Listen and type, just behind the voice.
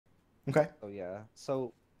Okay. Oh yeah.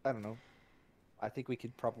 So I don't know. I think we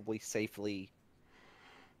could probably safely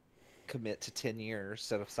commit to 10 years,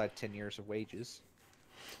 set aside 10 years of wages.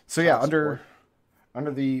 So yeah, Child support.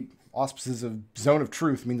 under the auspices of Zone of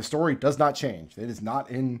Truth, I mean the story does not change. It is not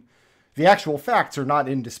in the actual facts are not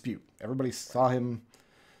in dispute. Everybody saw him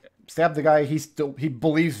stab the guy. He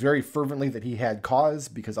believes very fervently that he had cause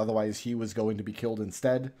because otherwise he was going to be killed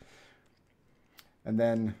instead. And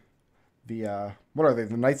then the what are they?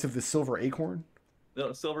 The Knights of the Silver Acorn?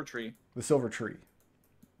 The silver tree. The Silver Tree.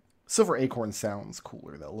 Silver Acorn sounds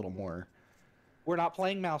cooler, though, a little more. We're not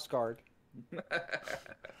playing Mouse Guard. I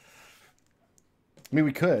mean,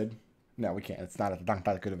 we could. No, we can't. It's not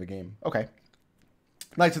that good of a game. Okay.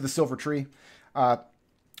 Knights of the Silver Tree.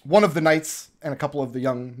 One of the knights and a couple of the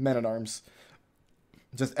young men-at-arms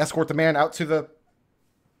just escort the man out to the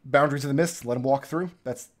boundaries of the mist, let him walk through.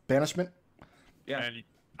 That's banishment. Yeah. And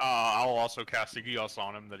I'll also cast a Gios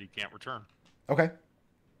on him that he can't return. Okay.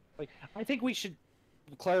 Like, I think we should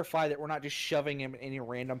clarify that we're not just shoving him at any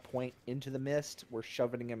random point into the mist. We're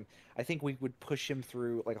shoving him. I think we would push him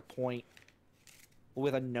through like a point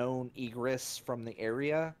with a known egress from the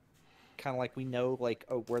area, kind of like we know like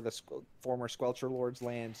where the former Squelcher Lords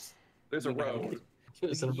lands. There's a road.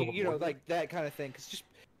 You know, like that kind of thing.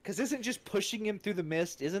 Because isn't just pushing him through the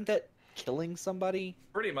mist? Isn't that killing somebody?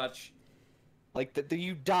 Pretty much. Like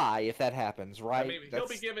you die if that happens, right? I mean, he'll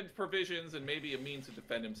be given provisions and maybe a means to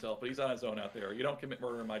defend himself, but he's on his own out there. You don't commit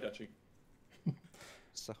murder in my duchy.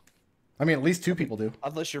 So, I mean, at least two people do.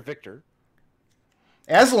 unless you're Victor.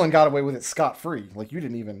 Aslan got away with it scot-free. Like, you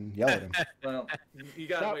didn't even yell at him. Well, you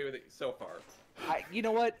got away with it so far. You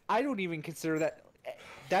know what? I don't even consider that.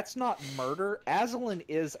 That's not murder. Aslan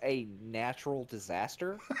is a natural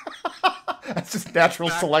disaster. That's just natural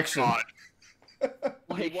selection.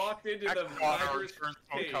 He walked into the miner's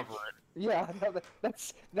cage. Yeah, no,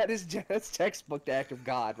 that's textbook act of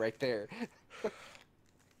God right there.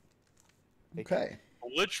 Okay. A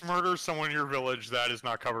lich murders someone in your village, that is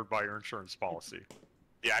not covered by your insurance policy.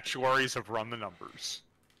 The actuaries have run the numbers.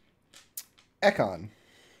 Ekon.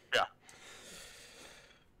 Yeah.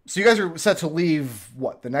 So you guys are set to leave,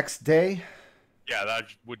 what, the next day? Yeah, that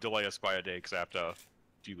would delay us by a day because I have to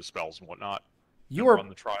do the spells and whatnot. You are run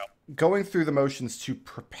the trial. going through the motions to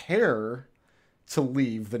prepare to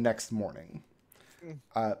leave the next morning.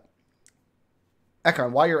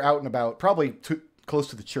 Ekon, while you're out and about, probably close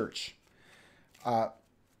to the church, another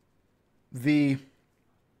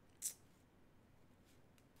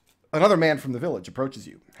man from the village approaches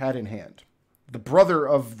you, hat in hand. The brother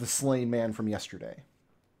of the slain man from yesterday.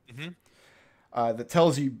 Mm-hmm. That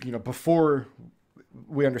tells you, before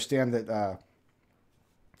we understand that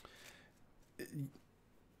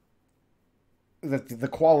that the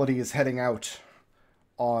quality is heading out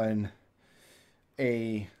on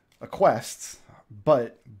a quest,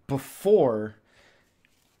 but before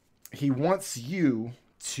he wants you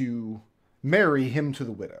to marry him to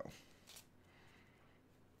the widow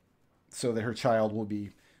so that her child will be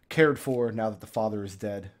cared for now that the father is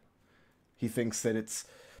dead. He thinks that it's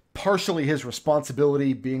partially his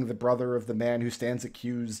responsibility being the brother of the man who stands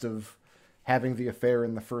accused of having the affair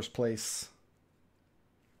in the first place.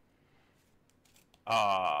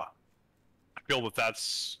 I feel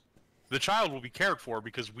that's the child will be cared for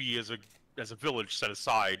because we as a village set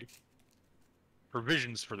aside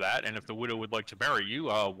provisions for that, and if the widow would like to marry you,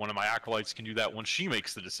 one of my acolytes can do that once she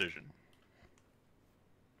makes the decision.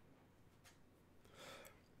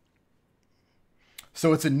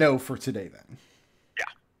 So it's a no for today then. Yeah.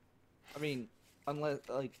 I mean, unless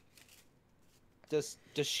does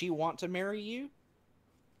she want to marry you?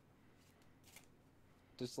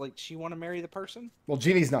 Does she want to marry the person? Well,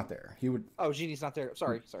 Genie's not there. He would. Oh, Genie's not there.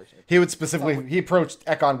 Sorry. He would specifically. He approached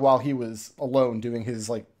Ekon while he was alone doing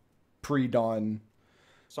his pre-dawn.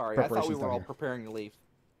 Sorry, I thought we preparations were down all here. preparing to leave.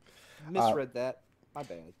 Misread that. My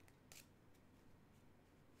bad.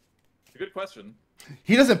 Good question.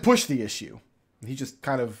 He doesn't push the issue. He just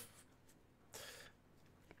kind of.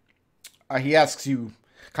 He asks you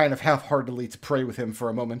kind of half-heartedly to pray with him for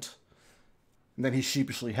a moment, and then he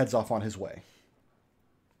sheepishly heads off on his way.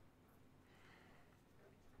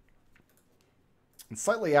 And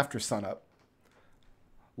slightly after sunup,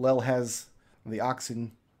 Lel has the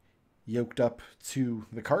oxen yoked up to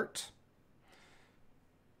the cart.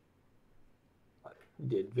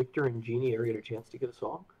 Did Victor and Jeannie ever get a chance to get a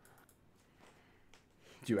song?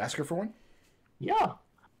 Do you ask her for one? Yeah.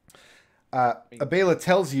 Abela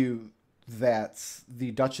tells you that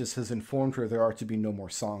the Duchess has informed her there are to be no more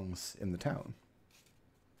songs in the town.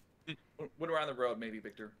 When we're on the road, maybe,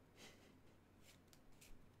 Victor.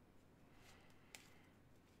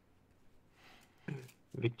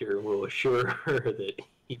 Victor will assure her that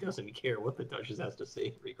he doesn't care what the Duchess has to say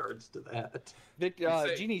in regards to that.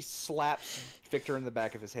 Genie slaps Victor in the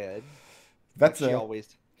back of his head. That's She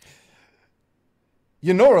always.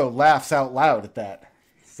 Yonoro laughs out loud at that.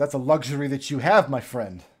 That's a luxury that you have, my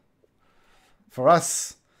friend. For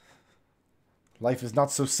us, life is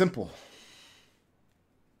not so simple.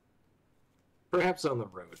 Perhaps on the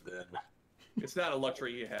road, then. It's not a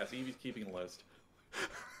luxury he has. Evie's keeping a list.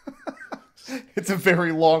 It's a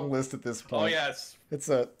very long list at this point. Oh, yes. It's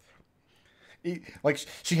like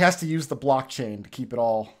she has to use the blockchain to keep it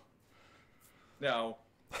all. No.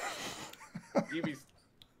 Evie's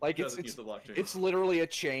Like doesn't use the blockchain. it's literally a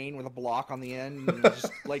chain with a block on the end, and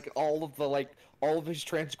just like all of his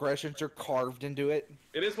transgressions are carved into it.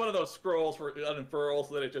 It is one of those scrolls where it unfurls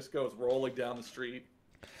so that it just goes rolling down the street.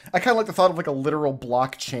 I kind of like the thought of like a literal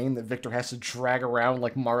blockchain that Victor has to drag around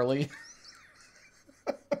like Marley.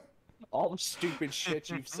 All the stupid shit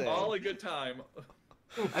you've said. All a good time.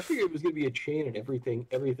 I figured it was going to be a chain and everything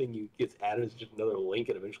you gets added is just another link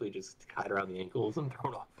and eventually just tied around the ankles and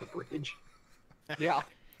thrown off the bridge. Yeah.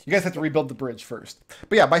 You guys have to rebuild the bridge first.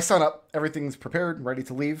 But yeah, by sunup, everything's prepared and ready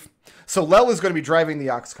to leave. So Lel is going to be driving the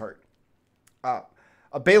ox cart.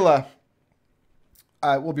 Abela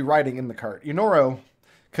will be riding in the cart. Yonoro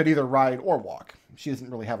could either ride or walk. She doesn't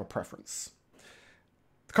really have a preference.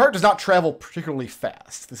 The cart does not travel particularly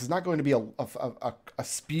fast. This is not going to be a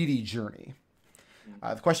speedy journey.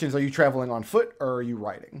 The question is, are you traveling on foot or are you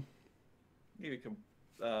riding? Evie can,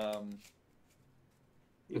 Is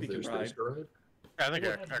Evie there can ride. space to ride? I think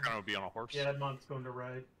Ekon would be on a horse. Yeah, Edmont's going to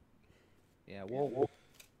ride. Yeah, we'll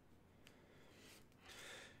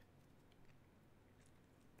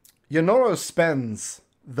Yonoro spends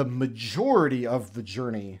the majority of the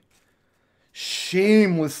journey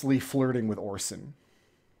shamelessly flirting with Orson.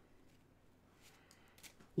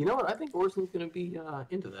 You know what? I think Orson's going to be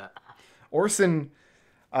into that. Orson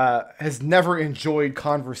has never enjoyed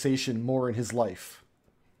conversation more in his life.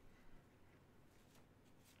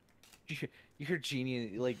 you hear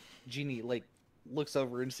Genie looks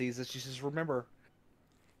over and sees this. She says, remember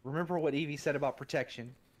what Evie said about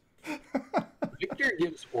protection. Victor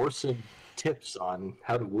gives Orson tips on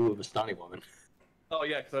how to woo a Vistani woman. Oh,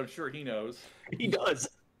 yeah, because I'm sure he knows. He does.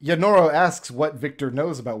 Yonoro asks what Victor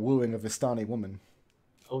knows about wooing a Vistani woman.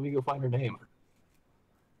 Let me go find her name.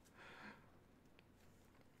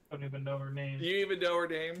 Don't even know her name. Do you even know her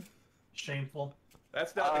name? Shameful.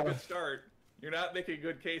 That's not a good start. You're not making a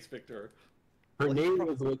good case, Victor. Her name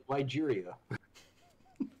was like Nigeria.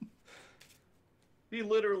 He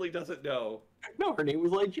literally doesn't know. No, her name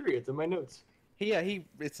was Nigeria. It's in my notes.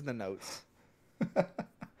 It's in the notes.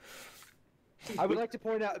 I would like to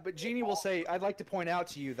point out, but Genie will say, I'd like to point out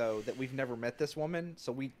to you, though, that we've never met this woman,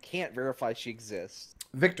 so we can't verify she exists.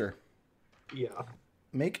 Victor, Yeah.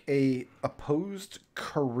 make a opposed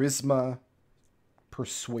charisma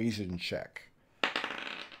persuasion check.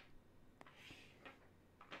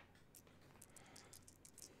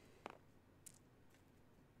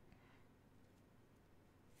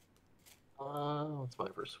 What's my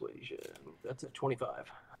persuasion? That's a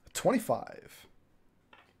 25. 25.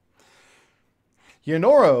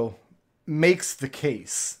 Yonoro makes the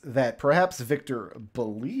case that perhaps Victor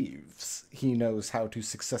believes he knows how to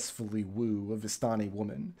successfully woo a Vistani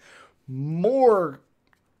woman. More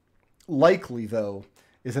likely, though,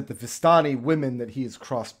 is that the Vistani women that he has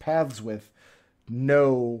crossed paths with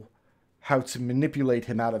know how to manipulate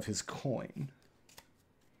him out of his coin.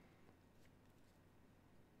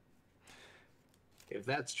 If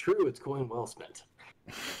that's true, it's coin well spent.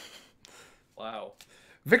 Wow.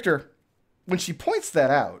 Victor, when she points that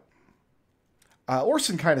out,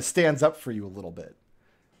 Orson kind of stands up for you a little bit.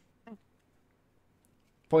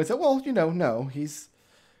 Points out, well, no, he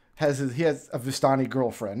has a Vistani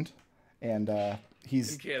girlfriend, and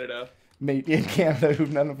he's In Canada. made in Canada. Who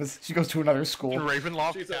none of us. She goes to another school.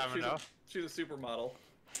 Ravenloft, She's Canada. a supermodel.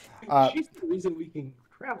 She's the reason we can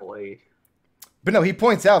travel, eh? But no, he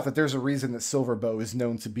points out that there's a reason that Silverbow is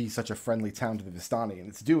known to be such a friendly town to the Vistani, and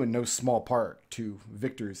it's due in no small part to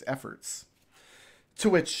Victor's efforts. To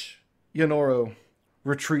which Yonoro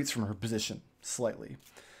retreats from her position slightly.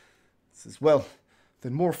 Says, well,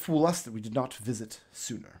 then more fool us that we did not visit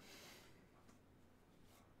sooner.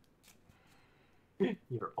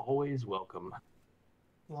 You're always welcome.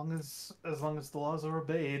 As long as the laws are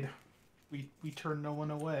obeyed, we turn no one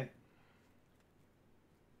away.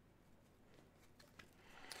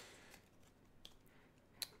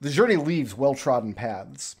 The journey leaves well-trodden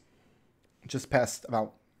paths, just past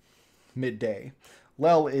about midday.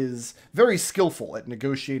 Lel is very skillful at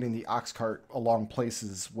negotiating the ox cart along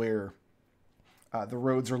places where The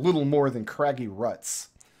roads are little more than craggy ruts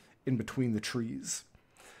in between the trees.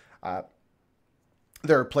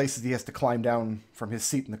 There are places he has to climb down from his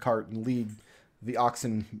seat in the cart and lead the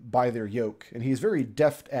oxen by their yoke. And he is very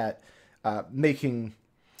deft at making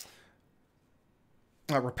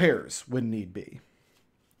repairs when need be.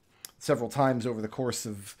 Several times over the course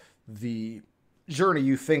of the journey,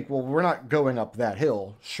 you think, well, we're not going up that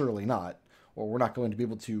hill, surely not, or we're not going to be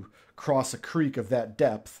able to cross a creek of that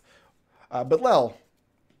depth. But Lel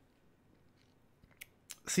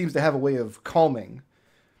seems to have a way of calming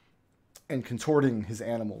and contorting his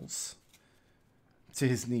animals to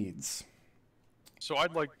his needs. So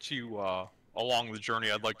I'd like to, along the journey,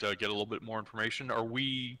 I'd like to get a little bit more information.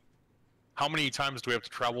 How many times do we have to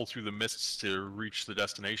travel through the mists to reach the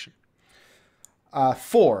destination?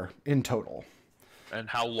 4 in total. And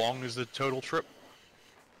how long is the total trip?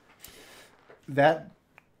 That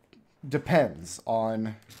depends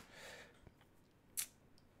on...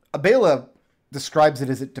 Abela describes it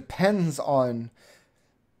as it depends on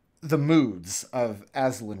the moods of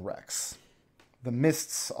Aslan Rex. The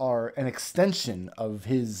mists are an extension of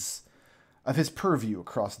his purview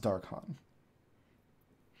across Darkhan.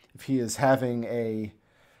 If he is having a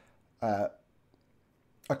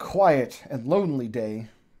quiet and lonely day,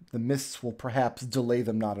 the mists will perhaps delay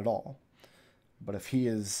them not at all. But if he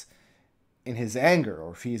is in his anger,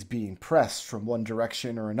 or if he is being pressed from one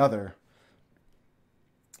direction or another,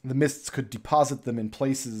 the mists could deposit them in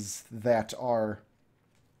places that are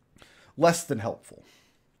less than helpful.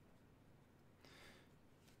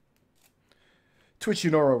 To which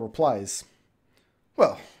Eunora replies,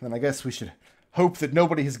 well, then I guess we should hope that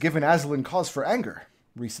nobody has given Aslan cause for anger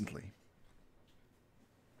recently.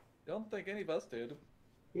 Don't think any of us did.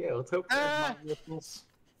 Yeah, let's hope that's not listeners.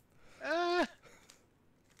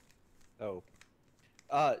 Oh.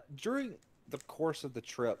 During the course of the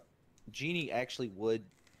trip, Jeannie actually would,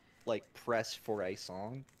 like, press for a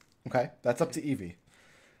song. Okay, that's up to Evie.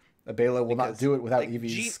 Abela will not do it without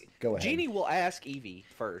Evie's go ahead. Jeannie will ask Evie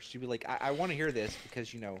first. She'll be like, I want to hear this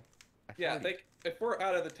because, you know... Yeah, if we're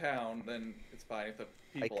out of the town, then it's fine if the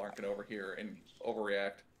people aren't going to overhear and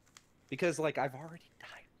overreact. Because, like, I've already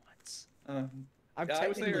died once.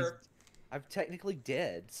 I'm technically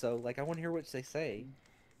dead, so, like, I want to hear what they say.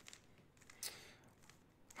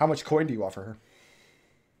 How much coin do you offer her?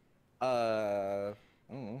 I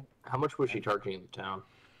don't know. How much was she charging in the town?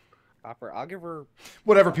 I'll give her...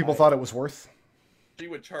 Whatever people thought it was worth. She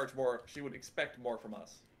would charge more. She would expect more from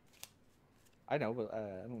us. I know, but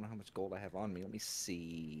I don't know how much gold I have on me. Let me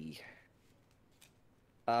see.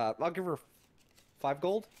 I'll give her 5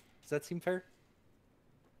 gold. Does that seem fair?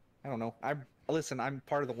 I don't know. Listen, I'm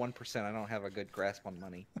part of the 1%. I don't have a good grasp on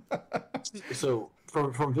money. So,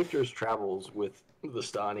 from Victor's travels with the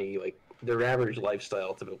Stani, like, their average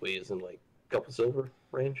lifestyle typically is in, like, a couple silver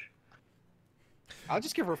range? I'll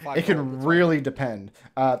just give her 5 It can really depend.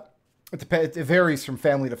 It varies from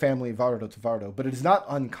family to family, Vardo to Vardo, but it is not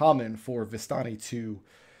uncommon for Vistani to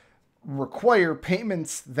require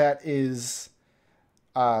payments that is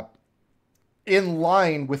in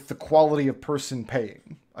line with the quality of person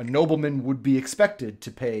paying. A nobleman would be expected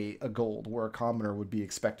to pay a gold, where a commoner would be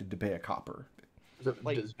expected to pay a copper.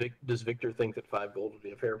 Does Victor think that 5 gold would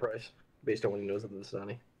be a fair price, based on what he knows of the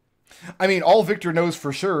Vistani? I mean, all Victor knows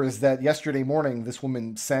for sure is that yesterday morning this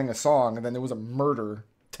woman sang a song, and then there was a murder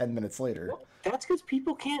 10 minutes later. Well, that's because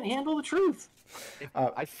people can't handle the truth.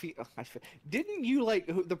 I feel. Didn't you, like,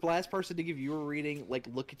 the last person to give you a reading, like,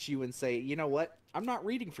 look at you and say, you know what? I'm not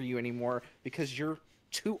reading for you anymore because you're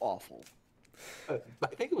too awful. I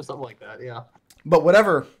think it was something like that, yeah. But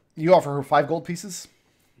whatever, you offer her 5 gold pieces?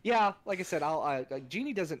 Yeah, like I said,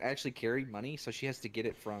 Jeannie doesn't actually carry money, so she has to get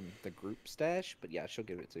it from the group stash. But yeah, she'll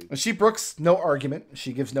give it to. She brooks no argument.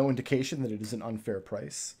 She gives no indication that it is an unfair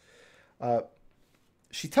price.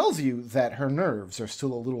 She tells you that her nerves are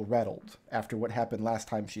still a little rattled after what happened last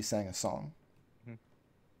time she sang a song. Mm-hmm.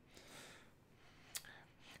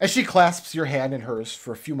 As she clasps your hand in hers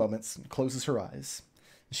for a few moments and closes her eyes,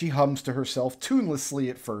 she hums to herself tunelessly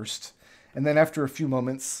at first, and then after a few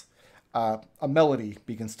moments, a melody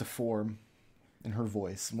begins to form in her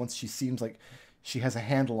voice. And once she seems like she has a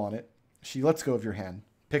handle on it, she lets go of your hand,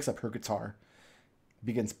 picks up her guitar,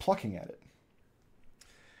 begins plucking at it.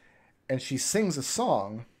 And she sings a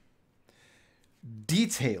song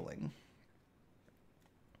detailing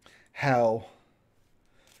how,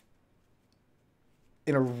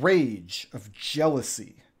 in a rage of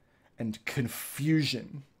jealousy and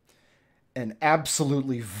confusion and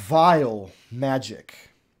absolutely vile magic,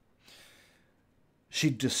 she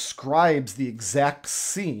describes the exact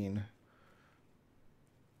scene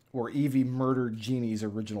where Evie murdered Jeannie's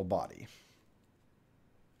original body.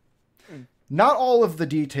 Not all of the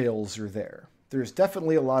details are there. There's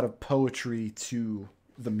definitely a lot of poetry to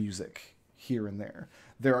the music here and there.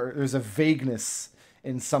 There's a vagueness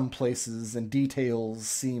in some places, and details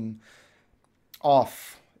seem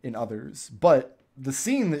off in others. But the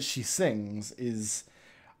scene that she sings is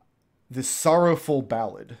this sorrowful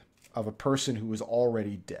ballad of a person who is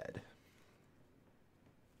already dead.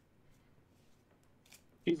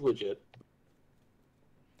 He's legit.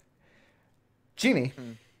 Jeannie,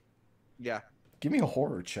 Yeah. give me a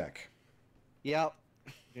horror check. Yep.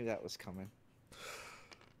 Knew that was coming.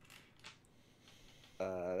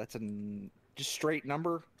 That's just straight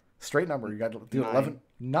number. Straight number. You got to do 9. 11.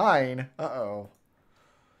 9. Uh-oh.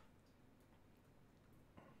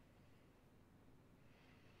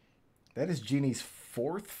 That is Jeannie's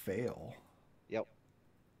 4th fail. Yep.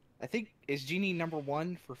 I think, is Genie number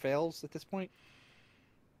 1 for fails at this point?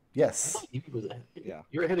 Yes. Evie was ahead. Yeah.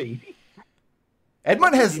 You're ahead of Evie?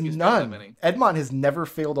 Edmont has Evie's not that none. many. Edmont has never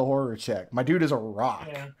failed a horror check. My dude is a rock.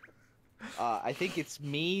 Yeah. I think it's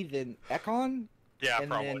me, then Ekon, Yeah,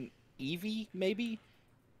 and probably. then Evie, maybe?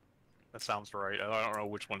 That sounds right. I don't know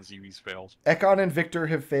which one's Evie's failed. Ekon and Victor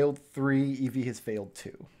have failed 3. Evie has failed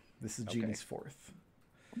 2. This is Okay. Jeannie's 4th.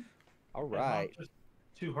 All Yeah, right. not just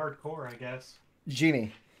too hardcore, I guess.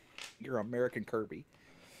 Jeannie, You're American Kirby.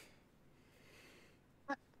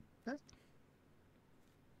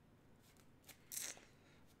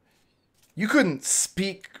 you couldn't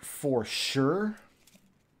speak for sure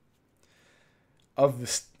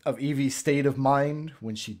of Evie's state of mind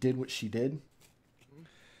when she did what she did.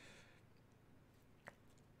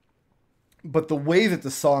 But the way that the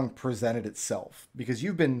song presented itself, because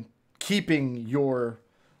you've been keeping your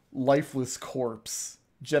lifeless corpse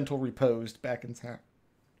gentle reposed back in town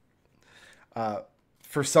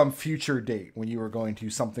for some future date when you were going to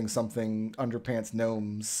something underpants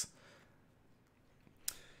gnomes.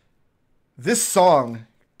 This song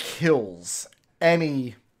kills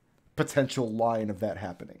any potential line of that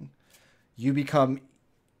happening. You become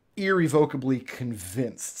irrevocably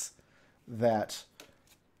convinced that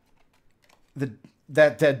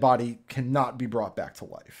that dead body cannot be brought back to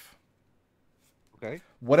life. Okay.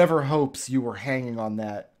 Whatever hopes you were hanging on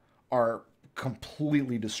that are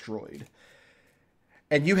completely destroyed.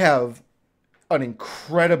 And you have an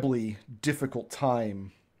incredibly difficult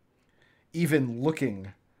time even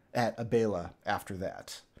looking at Abela after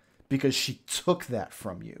that, because she took that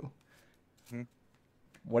from you. Mhm.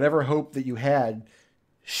 Whatever hope that you had,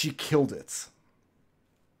 she killed it.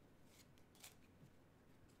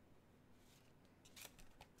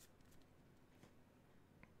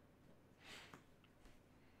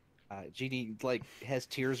 Jeannie has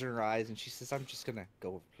tears in her eyes, and she says, "I'm just gonna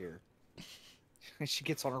go over here." And she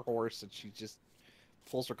gets on her horse, and she just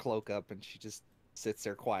pulls her cloak up, and she just sits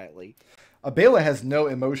there quietly. Abela has no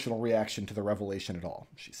emotional reaction to the revelation at all.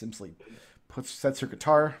 She simply sets her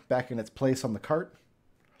guitar back in its place on the cart.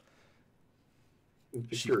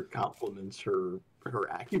 Victor compliments her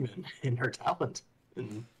acumen and her talent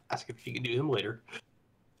and asks if she can do them later.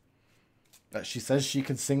 She says she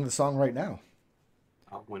can sing the song right now.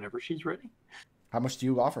 Whenever she's ready. How much do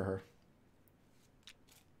you offer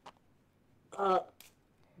her?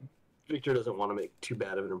 Victor doesn't want to make too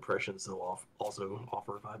bad of an impression, so I'll also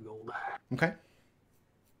offer 5 gold. Okay.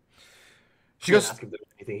 She She goes. ask if there's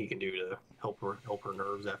anything he can do to help her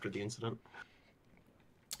nerves after the incident.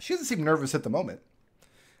 She doesn't seem nervous at the moment.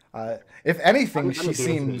 If anything, I'm she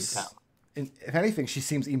dancing in seems. town. If anything, she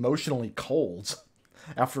seems emotionally cold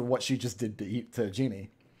after what she just did to Jeannie.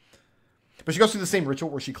 But she goes through the same ritual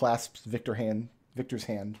where she clasps Victor's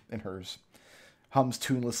hand in hers, hums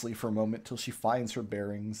tunelessly for a moment till she finds her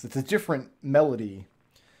bearings. It's a different melody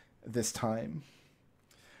this time.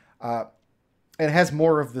 It has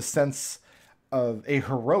more of the sense of a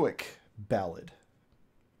heroic ballad.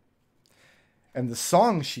 And the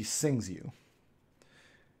song she sings you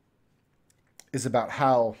is about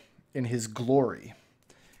how, in his glory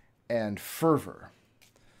and fervor,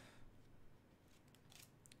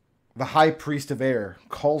 the High Priest of Air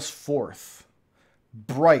calls forth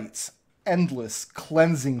bright, endless,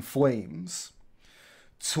 cleansing flames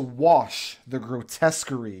to wash the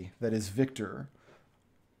grotesquerie that is Victor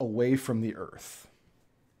away from the earth.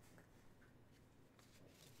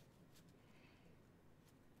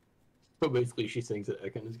 So basically, she thinks that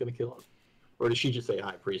Ekon is going to kill him. Or does she just say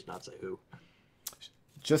high priest, not say who?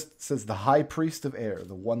 Just says the High Priest of Air,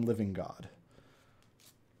 the one living god.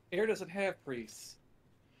 Air doesn't have priests.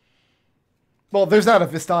 Well, there's not a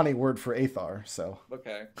Vistani word for Aethar, so.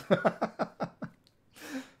 Okay.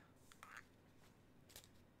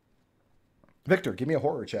 Victor, give me a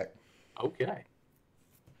horror check. Okay.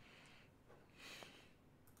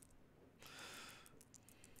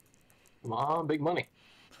 Come on, big money.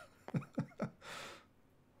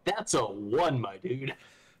 That's a 1, my dude.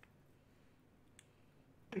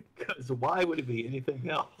 Because why would it be anything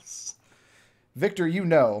else? Victor, you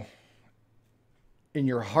know, in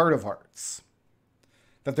your heart of hearts,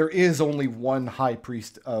 that there is only one high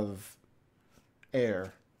priest of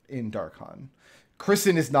air in Darkhan.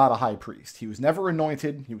 Chrisen is not a high priest. He was never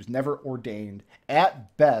anointed. He was never ordained.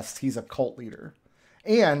 At best, he's a cult leader.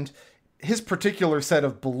 And his particular set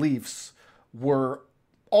of beliefs were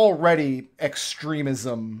already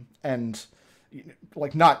extremism and,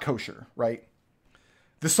 like, not kosher, right?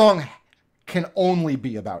 The song can only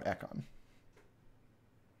be about Ekon.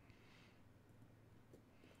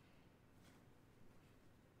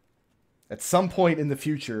 At some point in the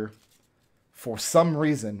future, for some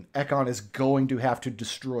reason, Ekon is going to have to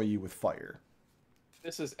destroy you with fire.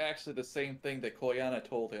 This is actually the same thing that Koyana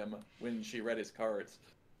told him when she read his cards.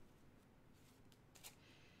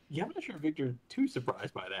 Yeah, I'm not sure Victor's too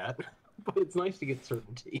surprised by that, but it's nice to get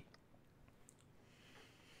certainty.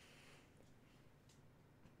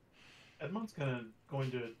 Edmont's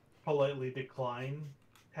going to politely decline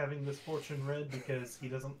having this fortune read because he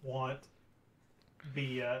doesn't want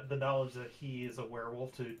the knowledge that he is a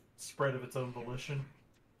werewolf to spread of its own volition.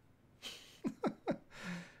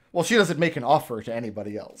 Well, she doesn't make an offer to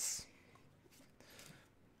anybody else.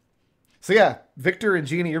 So yeah, Victor and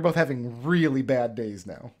Jeannie, you're both having really bad days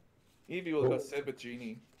now. Evie will go sit with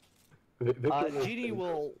Genie. Genie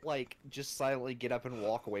will, like, just silently get up and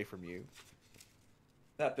walk away from you.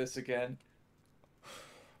 Not this again.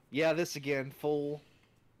 Yeah, this again, fool.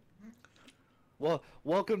 Well,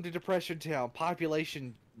 welcome to Depression Town.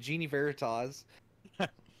 Population Genie Veritas.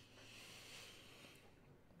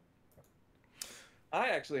 I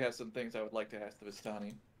actually have some things I would like to ask the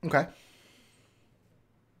Vistani. Okay.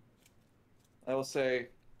 I will say,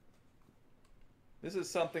 this is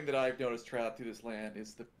something that I've noticed traveling through this land,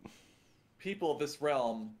 is the people of this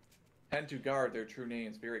realm tend to guard their true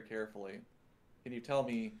names very carefully. Can you tell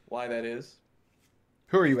me why that is?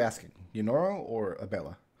 Who are you asking? Yunoro or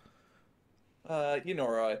Abella?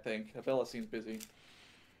 Yunoro, I think. Abella seems busy.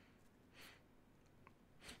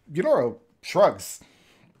 Yunoro shrugs.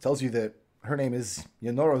 Tells you that her name is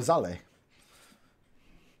Yunoro Zale.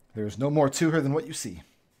 There is no more to her than what you see.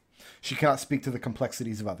 She cannot speak to the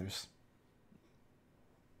complexities of others.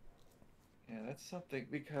 Yeah, that's something,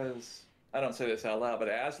 because I don't say this out loud, but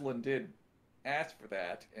Aslan did ask for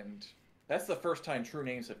that, and that's the first time true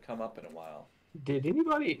names have come up in a while. Did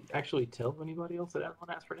anybody actually tell anybody else that Evelyn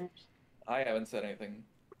asked for names? I haven't said anything.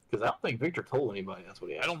 Because I don't think Victor told anybody that's what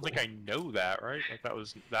he asked I don't for. think I know that, right? Like that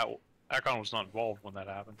Ekon was not involved when that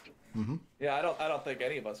happened. Mm-hmm. Yeah, I don't think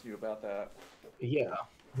any of us knew about that. Yeah.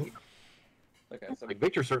 Okay, so Like,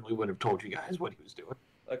 Victor certainly wouldn't have told you guys what he was doing.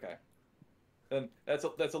 okay. Then that's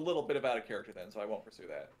a little bit of out of character then, so I won't pursue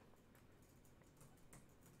that.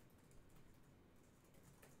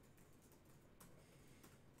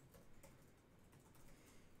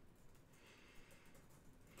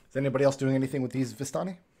 Is anybody else doing anything with these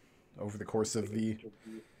Vistani over the course of the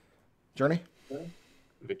journey?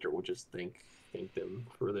 Victor will just thank them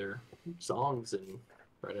for their songs and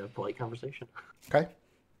try to have a polite conversation. Okay.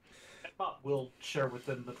 Edmont will share with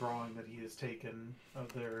them the drawing that he has taken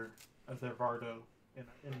of their Vardo in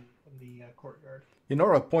the courtyard.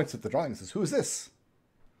 Yunoro points at the drawing and says, "Who is this?"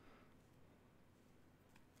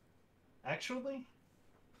 Actually,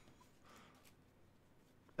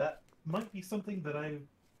 that might be something that I.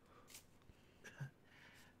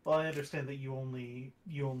 Well, I understand that you only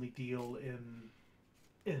deal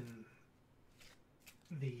in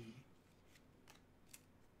the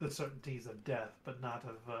certainties of death, but not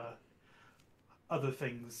of other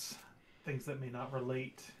things that may not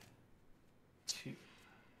relate to.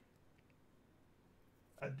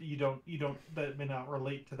 You don't that may not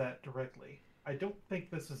relate to that directly. I don't think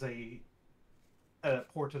this is a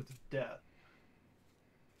portent of death,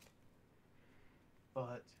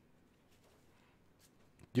 but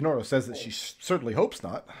Yunoro says that she certainly hopes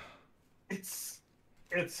not. it's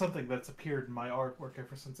something that's appeared in my artwork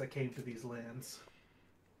ever since I came to these lands.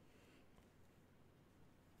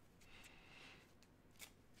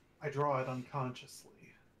 I draw it unconsciously.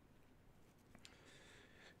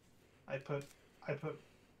 I put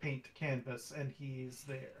paint to canvas and he's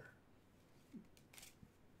there.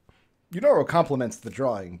 Yunoro compliments the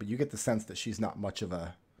drawing, but you get the sense that she's not much of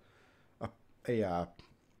a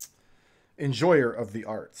enjoyer of the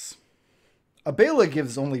arts. Abela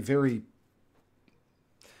gives only very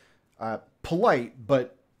polite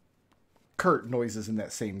but curt noises in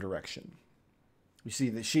that same direction. You see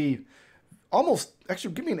that she almost...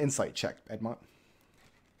 Actually, give me an insight check, Edmont.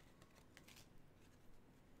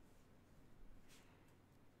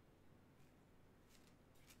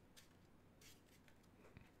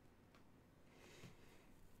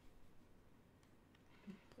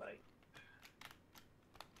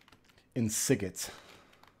 in Siget.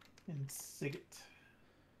 In Siget.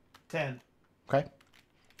 10. Okay.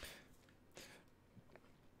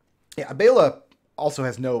 Yeah, Bela also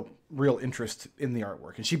has no real interest in the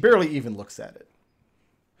artwork, and she barely even looks at it.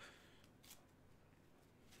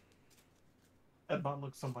 Edmont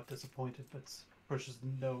looks somewhat disappointed, but pushes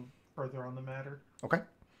no further on the matter. Okay.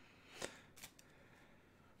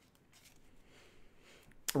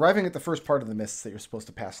 Arriving at the first part of the mists that you're supposed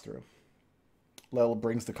to pass through, Lel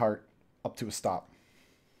brings the cart up to a stop.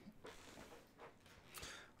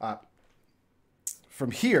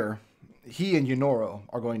 From here, he and Yunoro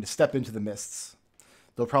are going to step into the mists.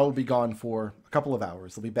 They'll probably be gone for a couple of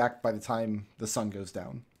hours. They'll be back by the time the sun goes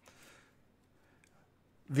down.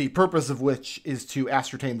 The purpose of which is to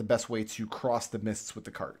ascertain the best way to cross the mists with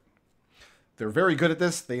the cart. They're very good at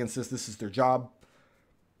this. They insist this is their job.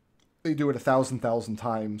 They do it 1,000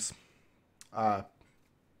 times. And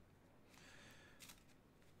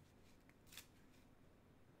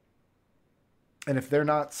if they're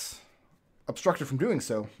not obstructed from doing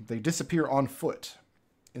so, they disappear on foot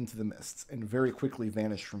into the mists and very quickly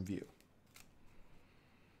vanish from view.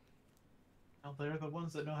 Well, they're the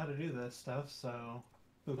ones that know how to do this stuff, so...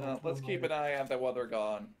 Let's keep an eye on that while they're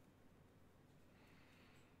gone.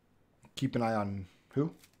 Keep an eye on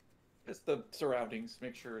who? Just the surroundings.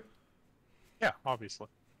 Make sure. Yeah, obviously.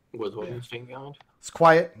 Was one of you staying behind? It's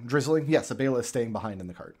quiet, drizzling. Yes, Abela is staying behind in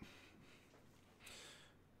the cart.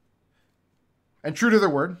 And true to their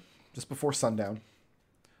word, just before sundown,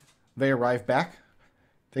 they arrive back.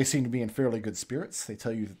 They seem to be in fairly good spirits. They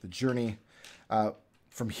tell you that the journey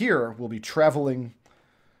from here will be traveling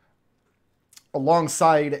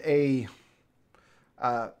alongside a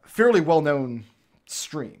fairly well-known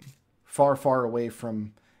stream, far, far away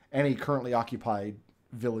from any currently occupied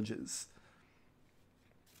villages.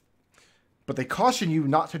 But they caution you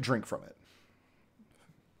not to drink from it.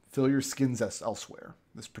 Fill your skins elsewhere.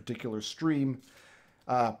 This particular stream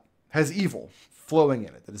has evil flowing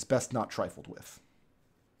in it that is best not trifled with.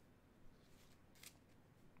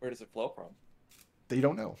 Where does it flow from? They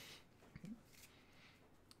don't know.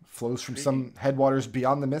 Flows from some headwaters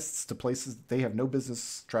beyond the mists to places they have no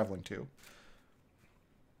business traveling to.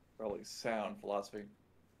 Probably sound philosophy.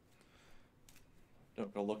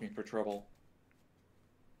 Don't go looking for trouble.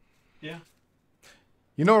 Yeah.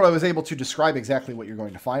 You know, I was able to describe exactly what you're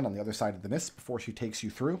going to find on the other side of the mist before she takes you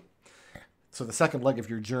through. So the second leg of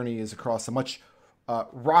your journey is across a much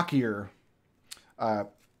rockier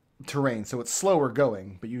terrain. So it's slower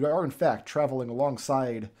going, but you are in fact traveling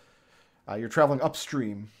alongside, you're traveling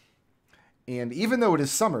upstream. And even though it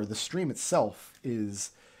is summer, the stream itself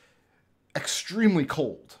is extremely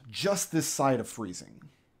cold, just this side of freezing.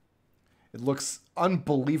 It looks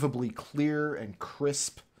unbelievably clear and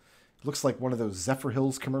crisp. It looks like one of those Zephyr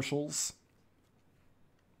Hills commercials.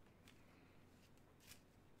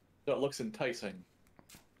 So it looks enticing.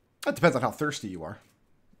 That depends on how thirsty you are.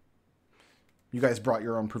 You guys brought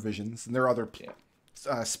your own provisions, and there are other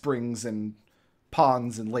springs and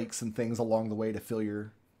ponds and lakes and things along the way to fill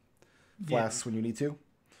your flasks when you need to.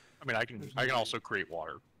 I mean, I can also create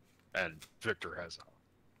water, and Victor has an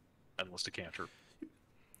endless decanter.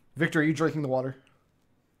 Victor, are you drinking the water?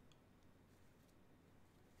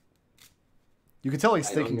 You can tell he's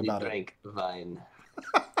thinking about it. Drank vine.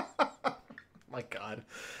 My God.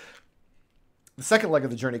 The second leg of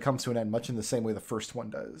the journey comes to an end much in the same way the first one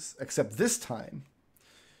does, except this time,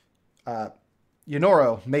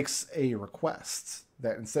 Yunoro makes a request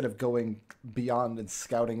that instead of going beyond and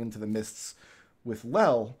scouting into the mists with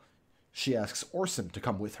Lel, she asks Orson to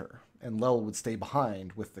come with her, and Lel would stay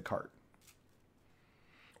behind with the cart.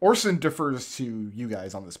 Orson defers to you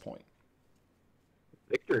guys on this point.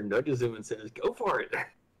 Victor nudges him and says, "Go for it."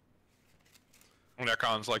 And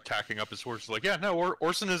Ekon's like tacking up his horse. He's like, yeah, no,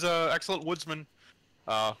 Orson is an excellent woodsman.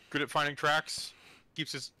 Good at finding tracks.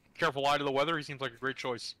 Keeps his careful eye to the weather. He seems like a great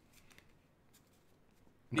choice.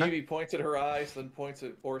 Okay. Evie points at her eyes, then points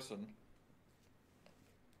at Orson.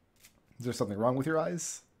 Is there something wrong with your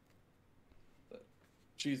eyes?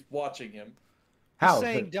 She's watching him. How?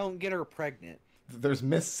 Saying don't get her pregnant. There's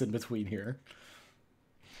mists in between here.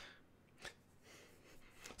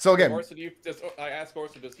 So again, Orson, I ask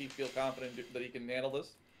Orson, does he feel confident that he can handle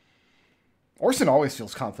this? Orson always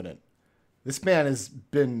feels confident. This man has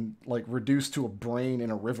been like reduced to a brain in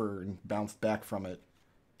a river and bounced back from it.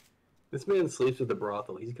 This man sleeps at the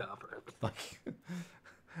brothel. He's confident. Like,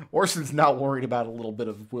 Orson's not worried about a little bit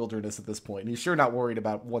of wilderness at this point. He's sure not worried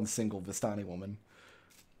about one single Vistani woman.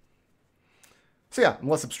 So yeah,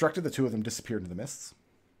 unless obstructed, the two of them disappear into the mists.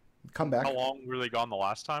 Come back. How long were they gone the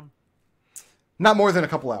last time? Not more than a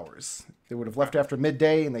couple hours. They would have left after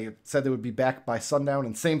midday, and they said they would be back by sundown,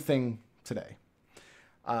 and same thing today.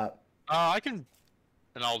 I can,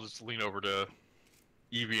 and I'll just lean over to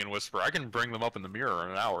Evie and whisper, I can bring them up in the mirror in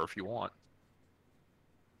an hour if you want.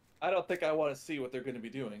 I don't think I want to see what they're going to be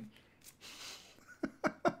doing.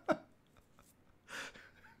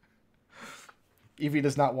 Evie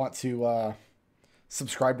does not want to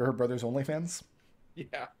subscribe to her brother's OnlyFans.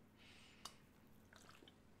 Yeah.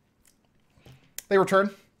 They return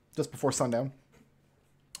just before sundown.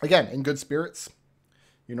 Again, in good spirits.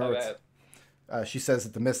 You know, she says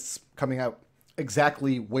that the mist's coming out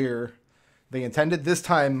exactly where they intended, this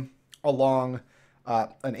time along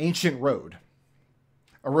an ancient road.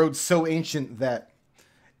 A road so ancient that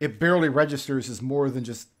it barely registers as more than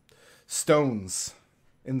just stones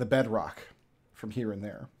in the bedrock from here and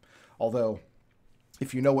there. Although,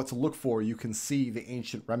 if you know what to look for, you can see the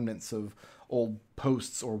ancient remnants of old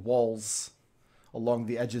posts or walls along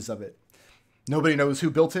the edges of it. Nobody knows who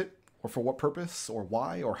built it, or for what purpose, or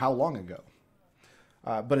why, or how long ago.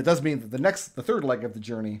 But it does mean that the third leg of the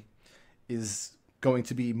journey is going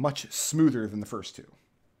to be much smoother than the first two.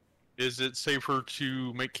 Is it safer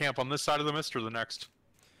to make camp on this side of the mist or the next?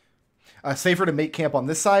 Safer to make camp on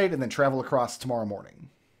this side and then travel across tomorrow morning.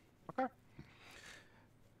 Okay.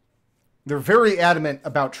 They're very adamant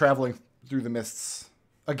about traveling through the mists,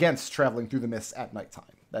 against traveling through the mists at nighttime.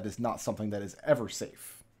 That is not something that is ever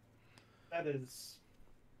safe. That is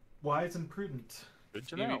wise and prudent. Good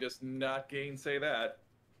to Maybe know. just not gainsay that.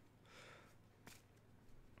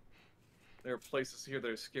 There are places here that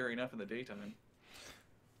are scary enough in the daytime.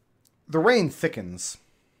 The rain thickens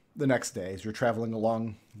the next day as you're traveling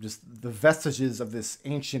along just the vestiges of this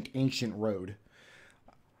ancient road.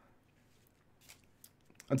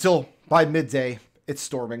 Until by midday, it's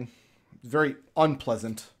storming. Very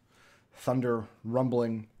unpleasant. Thunder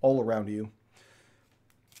rumbling all around you.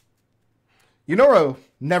 Yunoro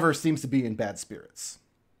never seems to be in bad spirits.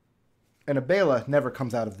 And Abela never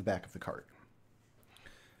comes out of the back of the cart.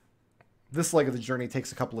 This leg of the journey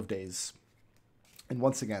takes a couple of days. And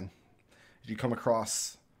once again, as you come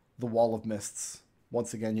across the wall of mists,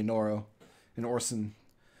 once again, Yunoro and Orson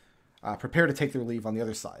prepare to take their leave on the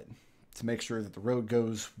other side to make sure that the road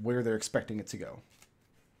goes where they're expecting it to go.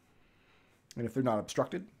 And if they're not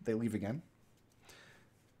obstructed, they leave again.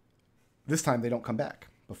 This time, they don't come back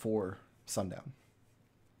before sundown.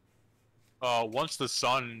 Once the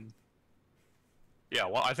sun... Yeah,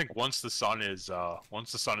 well, I think once the sun is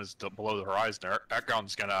below the horizon,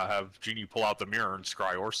 Ekon's gonna have Genie pull out the mirror and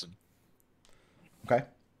scry Orson. Okay.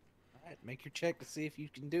 All right, make your check to see if you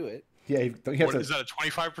can do it. Yeah, you have Is that a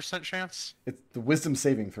 25% chance? It's the wisdom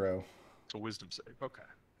saving throw. It's a wisdom save. Okay.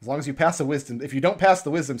 As long as you pass the wisdom... If you don't pass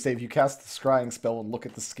the wisdom save, you cast the scrying spell and look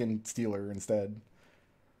at the skin stealer instead.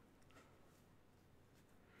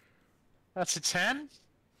 That's a 10?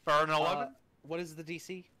 Or an 11? What is the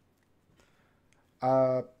DC?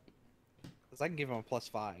 Uh, Because I can give him a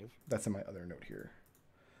 +5. that's in my other note here.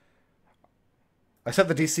 I set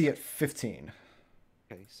the DC at 15.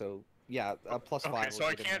 Okay, so yeah, a +5. Okay, so will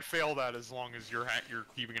I get him. can't fail that as long as you're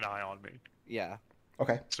keeping an eye on me. Yeah.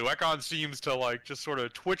 Okay. So Ekon seems to like just sort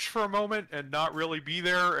of twitch for a moment and not really be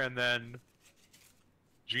there, and then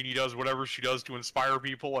Genie does whatever she does to inspire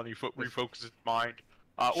people, and he refocuses his mind.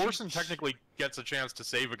 Orson technically gets a chance to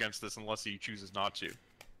save against this unless he chooses not to.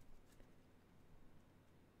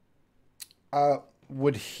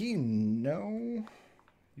 Would he know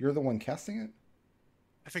you're the one casting it?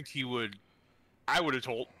 I think he would. I would have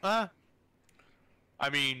told. I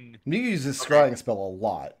mean, You use this scrying spell a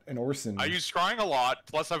lot, and Orson... I use scrying a lot.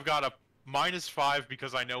 Plus, I've got a -5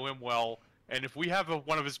 because I know him well. And if we have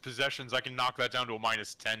one of his possessions, I can knock that down to a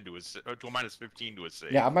 -10 to his, to a -15 to his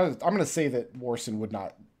save. Yeah, I'm gonna say that Orson would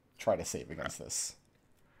not try to save against this.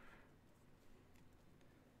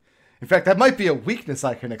 In fact, that might be a weakness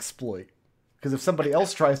I can exploit. Because if somebody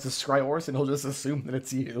else tries to scry Orson, he'll just assume that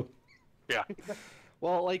it's you. Yeah.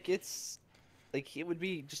 Well, like it would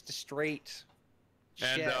be just a straight.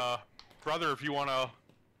 And check. brother, if you wanna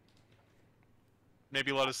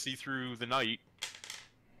maybe let us see through the night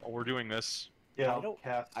while we're doing this. Yeah, I I'll don't-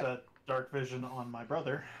 cast dark vision on my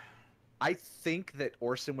brother. I think that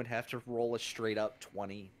Orson would have to roll a straight up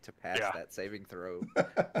 20 to pass Yeah. that saving throw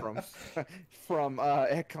from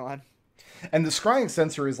Ekon. And the scrying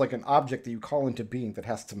sensor is like an object that you call into being that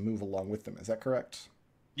has to move along with them. Is that correct?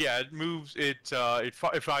 Yeah, it moves.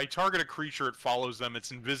 If I target a creature, it follows them.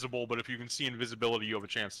 It's invisible, but if you can see invisibility, you have a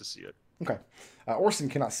chance to see it. Okay. Orson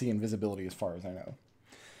cannot see invisibility as far as I know.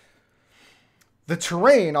 The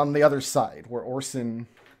terrain on the other side, where Orson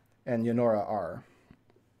and Yunora are,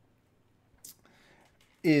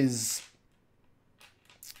 is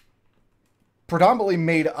predominantly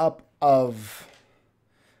made up of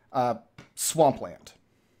swampland.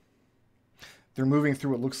 They're moving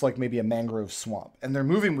through what looks like maybe a mangrove swamp, and they're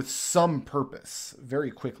moving with some purpose very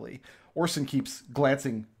quickly. Orson keeps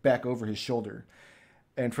glancing back over his shoulder,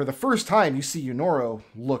 and for the first time, you see Yunoro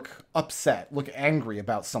look upset, look angry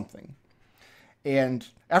about something. And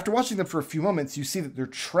after watching them for a few moments, you see that they're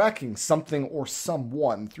tracking something or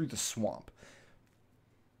someone through the swamp,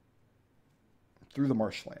 through the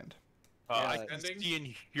marshland. I can see and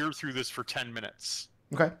hear through this for 10 minutes.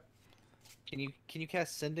 Okay. Can you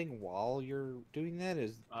cast sending while you're doing that?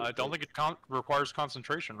 I don't think it requires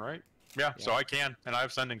concentration, right? Yeah, so I can, and I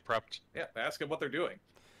have sending prepped. Yeah, ask them what they're doing.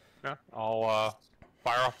 Yeah, I'll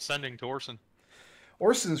fire off sending to Orson.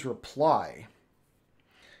 Orson's reply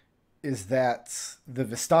is that the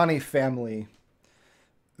Vistani family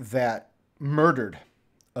that murdered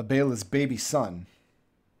Abela's baby son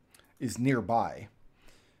is nearby,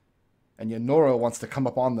 and Yunoro wants to come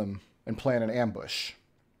up on them and plan an ambush.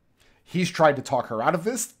 He's tried to talk her out of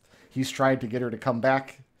this. He's tried to get her to come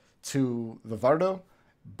back to the Vardo,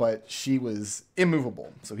 but she was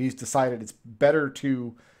immovable. So he's decided it's better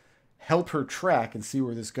to help her track and see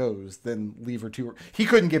where this goes than leave her to her. He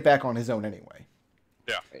couldn't get back on his own anyway.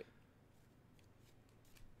 Yeah.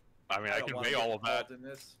 I mean, I can weigh all of that. In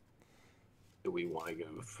this. Do we want to go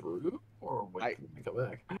through, or wait for them to come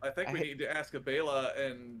back? I think we need to ask Abela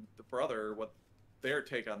and the brother what their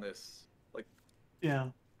take on this. Like, Yeah.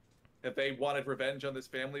 if they wanted revenge on this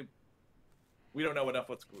family, we don't know enough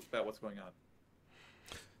about what's going on.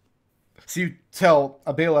 So you tell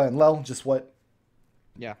Abela and Lel just what?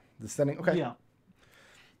 Yeah. The sending? Okay. Yeah.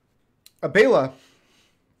 Abela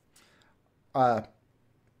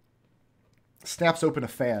snaps open a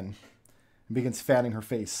fan and begins fanning her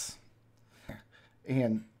face.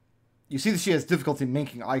 And you see that she has difficulty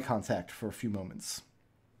making eye contact for a few moments.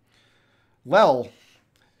 Lel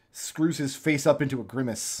screws his face up into a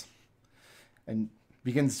grimace and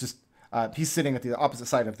begins just... he's sitting at the opposite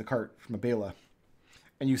side of the cart from Abela.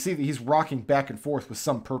 And you see that he's rocking back and forth with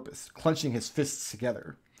some purpose, clenching his fists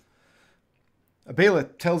together.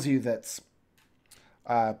 Abela tells you that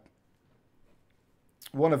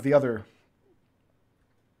one of the other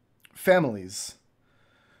families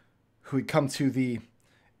who had come to the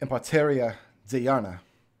Empateria de Yarna,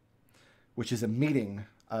 which is a meeting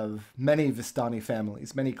of many Vistani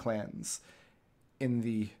families, many clans, in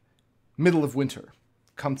the middle of winter,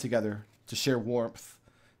 come together to share warmth,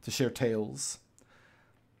 to share tales.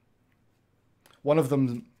 One of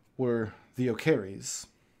them were the Okaries,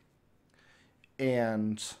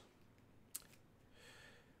 and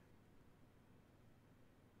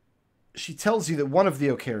she tells you that one of the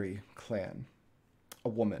Okari clan, a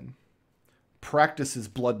woman, practices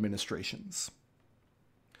blood ministrations,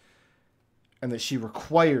 and that she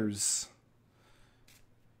requires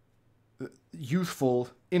youthful,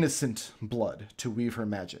 innocent blood to weave her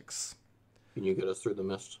magics. Can you get us through the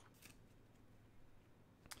mist?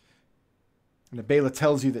 And Abela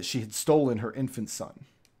tells you that she had stolen her infant son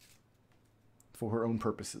for her own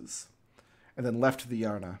purposes, and then left the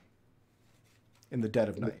Yarna in the dead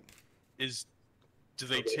of night. Do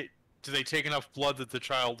they take enough blood that the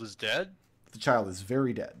child is dead? The child is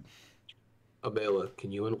very dead. Abela,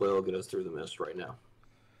 can you and Lel get us through the mist right now?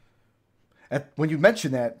 When you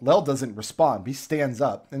mention that, Lel doesn't respond. He stands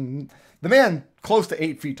up, and the man, close to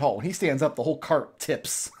 8 feet tall, when he stands up, the whole cart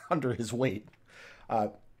tips under his weight.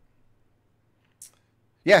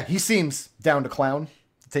 Yeah, he seems down to clown,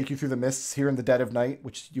 to take you through the mists here in the dead of night,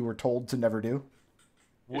 which you were told to never do.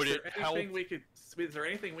 Is there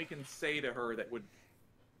anything we can say to her that would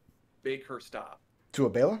make her stop? To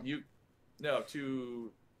Abela? No,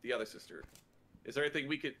 to the other sister. Is there anything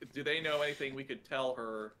do they know anything we could tell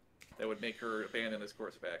her that would make her abandon this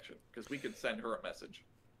course of action? Because we could send her a message.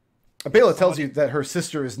 Abela tells you that her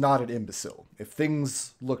sister is not an imbecile. If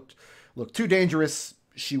things look too dangerous,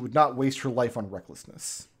 she would not waste her life on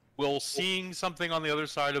recklessness. Will seeing something on the other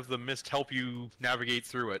side of the mist help you navigate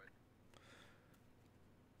through it?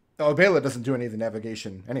 Oh, Abela doesn't do any of the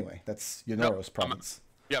navigation anyway. That's Yunoro's province.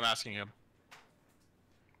 I'm asking him.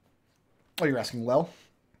 Oh, you're asking Lel?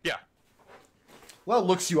 Yeah. Lel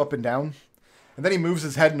looks you up and down, and then he moves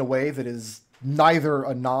his head in a way that is neither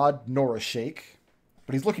a nod nor a shake,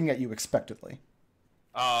 but he's looking at you expectantly.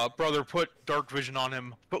 Brother, put dark vision on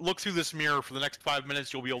him. Look through this mirror for the next 5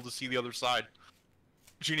 minutes. You'll be able to see the other side.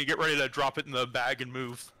 Eugenia, get ready to drop it in the bag and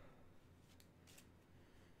move.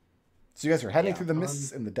 So you guys are heading through the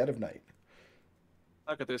mists in the dead of night.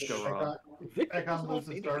 How could this go wrong? Ekon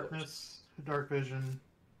loses dark vision.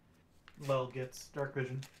 Lel gets dark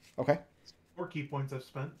vision. Okay. 4 key points I've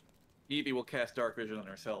spent. Evie will cast dark vision on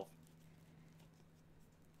herself.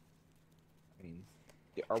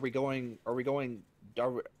 Are we going? Are we going?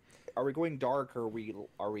 Are we going dark? Or are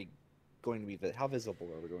we going to be? How visible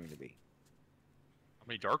are we going to be? How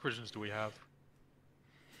many dark visions do we have?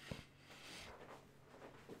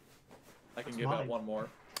 I can give out one more.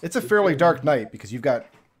 It's a fairly dark night because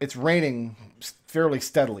it's raining fairly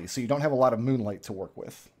steadily, so you don't have a lot of moonlight to work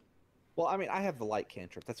with. Well, I mean, I have the light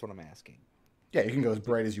cantrip. That's what I'm asking. Yeah, you can go as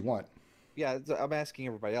bright as you want. Yeah, I'm asking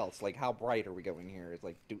everybody else. Like, how bright are we going here? It's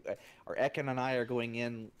like, are Ekon and I are going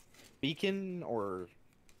in beacon or?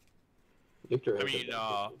 Victor. I mean,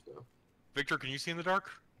 Victor, can you see in the dark?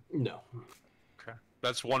 No. Okay,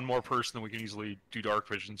 that's one more person that we can easily do dark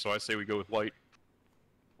vision. So I say we go with light.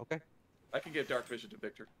 Okay. I can give dark vision to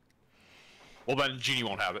Victor. Well, then Genie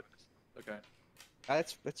won't have it. Okay.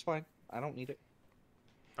 That's fine. I don't need it.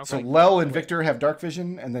 Okay. So Lel and Victor have dark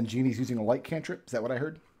vision, and then Genie's using a light cantrip. Is that what I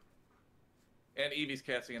heard? And Evie's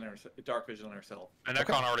casting dark vision on herself. And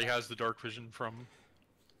Ekon already has the dark vision from.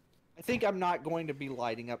 I think I'm not going to be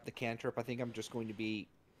lighting up the cantrip. I think I'm just going to be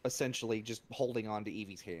essentially just holding on to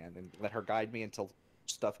Evie's hand and let her guide me until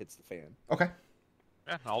stuff hits the fan. Okay.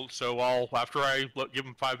 Yeah, after I give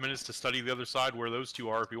him 5 minutes to study the other side where those two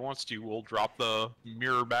are, if he wants to, we'll drop the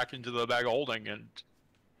mirror back into the bag of holding and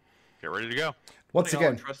get ready to go. Once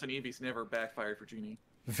again, trust in Evie's never backfired for Genie.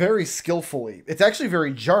 Very skillfully. It's actually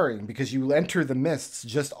very jarring because you enter the mists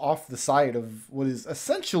just off the side of what is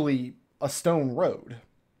essentially a stone road.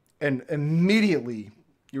 And immediately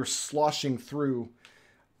you're sloshing through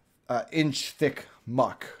inch-thick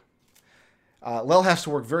muck. Lel has to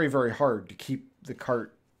work very, very hard to keep the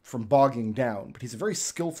cart from bogging down, but he's a very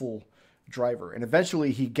skillful driver. And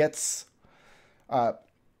eventually he gets the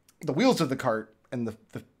wheels of the cart and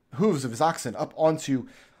the hooves of his oxen up onto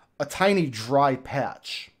a tiny dry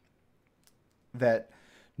patch that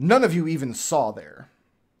none of you even saw there.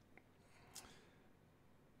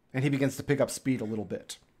 And he begins to pick up speed a little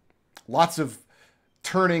bit. Lots of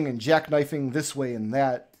turning and jackknifing this way and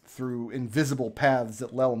that through invisible paths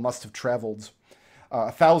that Lel must have traveled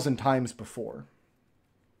 1,000 times before.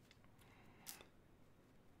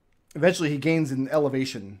 Eventually he gains an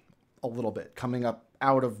elevation a little bit, coming up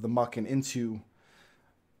out of the muck and into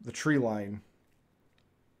the tree line.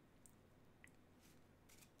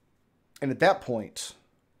 And at that point,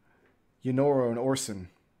 Yunoro and Orson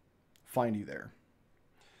find you there.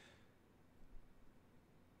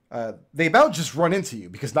 They about just run into you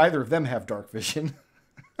because neither of them have dark vision.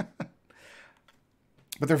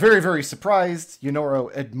 But they're very, very surprised.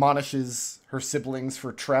 Yunoro admonishes her siblings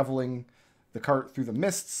for traveling the cart through the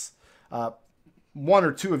mists. One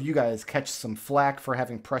or two of you guys catch some flack for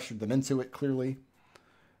having pressured them into it, clearly.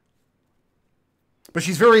 But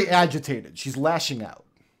she's very agitated. She's lashing out.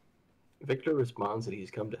 Victor responds that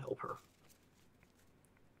he's come to help her.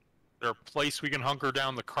 Is there a place we can hunker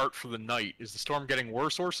down the cart for the night? Is the storm getting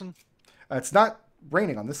worse, Orson? It's not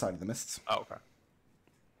raining on this side of the mists. Oh, okay.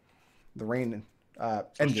 The rain So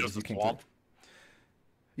ended it's as you just came a swamp? through.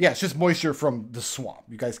 Yeah, it's just moisture from the swamp.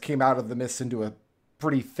 You guys came out of the mist into a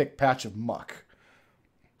pretty thick patch of muck.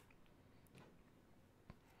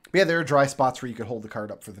 But yeah, there are dry spots where you could hold the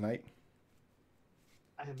cart up for the night.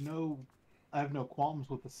 I have no qualms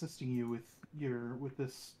with assisting you with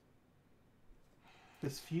this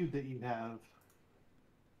feud that you have,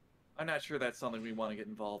 I'm not sure that's something we want to get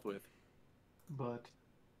involved with. but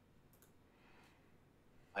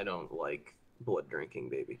I don't like blood drinking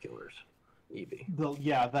baby killers. Evie.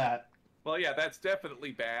 that. Well, yeah, that's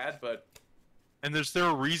definitely bad, but And is there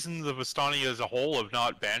a reason the Vistani as a whole have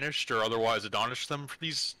not banished or otherwise admonished them for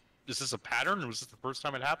these? Is this a pattern? Was this the first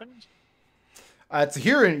time it happened? To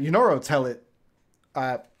hear Yunoro tell it,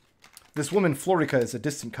 this woman, Florica, is a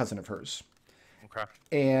distant cousin of hers. Okay.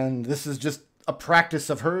 And this is just a practice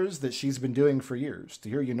of hers that she's been doing for years. To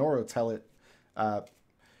hear Yunoro tell it,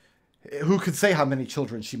 who could say how many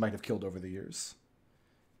children she might have killed over the years?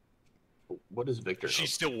 What does Victor Is she know?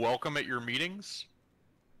 still welcome at your meetings?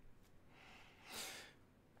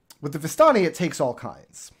 With the Vistani, it takes all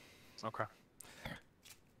kinds. Okay.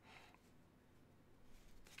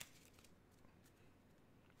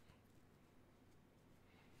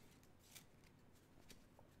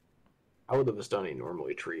 How would the Vistani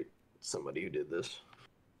normally treat somebody who did this?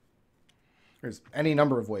 There's any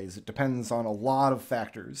number of ways. It depends on a lot of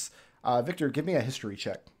factors. Victor, give me a history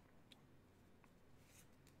check.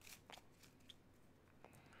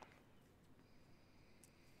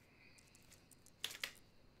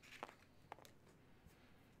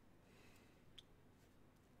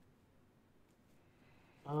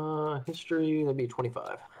 History, that'd be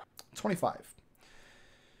 25. 25.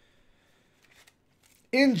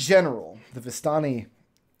 In general, the Vistani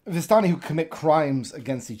Vistani who commit crimes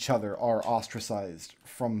against each other are ostracized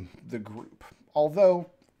from the group. Although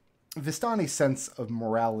Vistani's sense of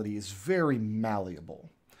morality is very malleable.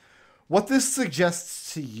 What this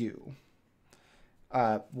suggests to you,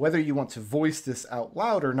 whether you want to voice this out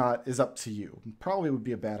loud or not, is up to you. Probably would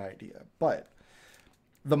be a bad idea. But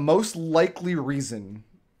the most likely reason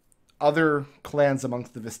other clans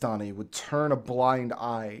amongst the Vistani would turn a blind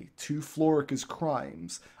eye to Florica's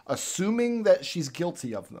crimes, assuming that she's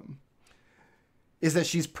guilty of them, is that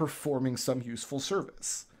she's performing some useful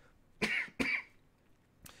service.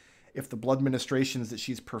 If the blood ministrations that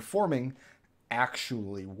she's performing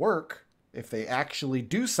actually work, if they actually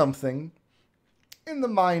do something, in the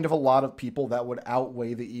mind of a lot of people, that would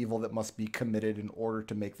outweigh the evil that must be committed in order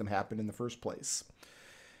to make them happen in the first place.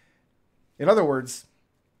 In other words,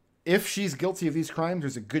 if she's guilty of these crimes,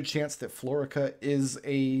 there's a good chance that Florica is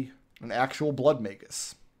an actual blood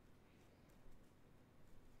magus.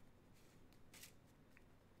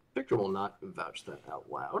 Victor will not vouch that out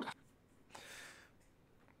loud.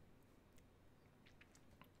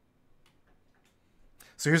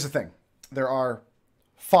 So here's the thing. There are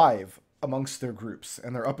 5 amongst their groups,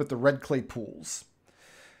 and they're up at the red clay pools.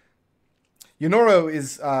 Yonoro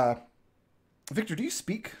is... Victor, do you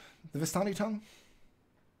speak the Vistani tongue?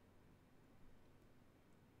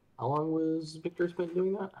 How long was Victor spent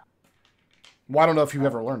doing that? Well, I don't know if you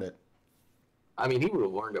ever learned it. I mean, he would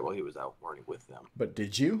have learned it while he was out learning with them. But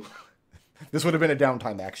did you? This would have been a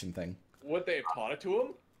downtime action thing. Would they have taught it to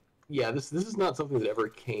him? Yeah, this is not something that ever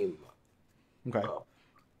came Okay. up.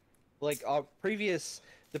 Like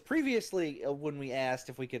previously when we asked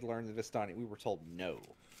if we could learn the Vistani, we were told no.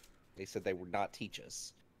 They said they would not teach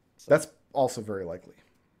us. So. That's also very likely.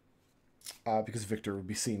 Because Victor would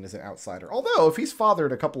be seen as an outsider. Although, if he's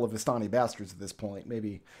fathered a couple of Vistani bastards at this point,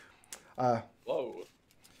 maybe... Whoa.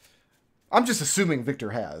 I'm just assuming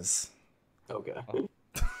Victor has. Okay.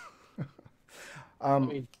 Oh.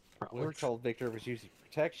 We were told Victor was using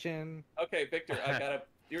protection. Okay, Victor,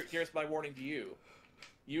 here's my warning to you.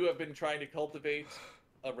 You have been trying to cultivate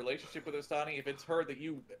a relationship with Vistani. If it's heard that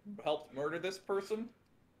you helped murder this person,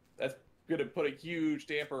 that's going to put a huge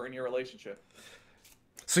damper in your relationship.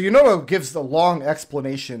 So Yonoro gives the long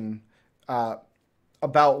explanation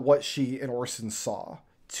about what she and Orson saw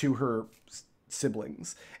to her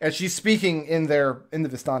siblings. And she's speaking in the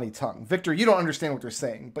Vistani tongue. Victor, you don't understand what they're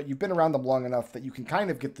saying, but you've been around them long enough that you can kind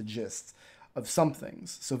of get the gist of some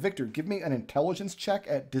things. So Victor, give me an intelligence check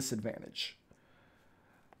at disadvantage.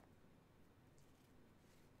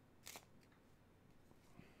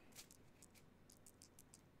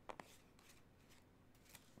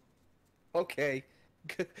 Okay.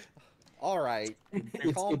 All right.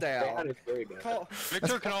 Calm down. Bad, it's very bad.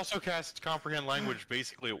 Victor can also cast Comprehend Language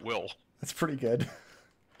basically at will. That's pretty good.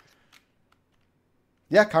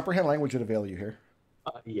 Yeah, Comprehend Language would avail you here.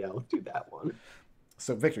 Yeah, let's do that one.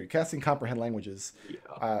 So, Victor, you're casting Comprehend Languages.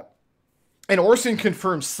 Yeah. And Orson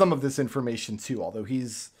confirms some of this information, too, although he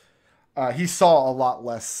saw a lot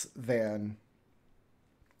less than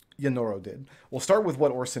Yonoro did. We'll start with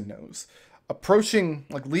what Orson knows. Approaching,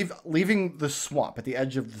 leaving the swamp, at the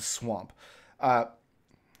edge of the swamp,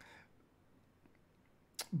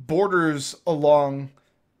 borders along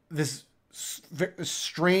this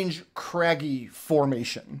strange, craggy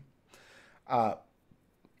formation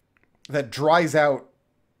that dries out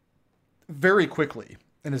very quickly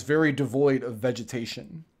and is very devoid of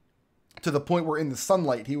vegetation, to the point where in the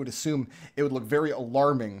sunlight he would assume it would look very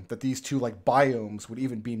alarming that these two biomes would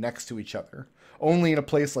even be next to each other. Only in a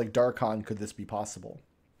place like Darkon could this be possible.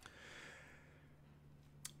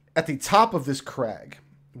 At the top of this crag,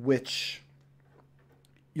 which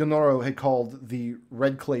Yonoro had called the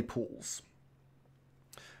Red Clay Pools,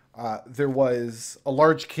 there was a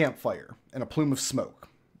large campfire and a plume of smoke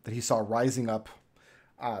that he saw rising up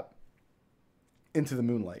into the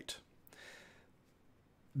moonlight.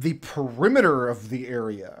 The perimeter of the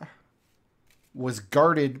area was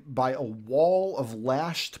guarded by a wall of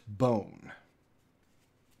lashed bone.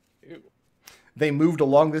 Ew. They moved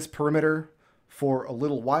along this perimeter for a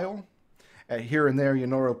little while. Here and there,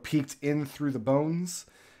 Yonoro peeked in through the bones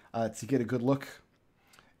to get a good look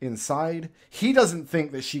inside. He doesn't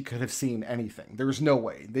think that she could have seen anything. There was no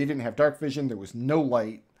way. They didn't have dark vision. There was no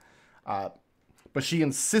light. But she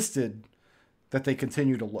insisted that they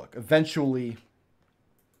continue to look. Eventually,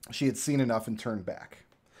 she had seen enough and turned back.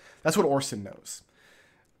 That's what Orson knows.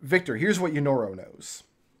 Victor, here's what Yonoro knows,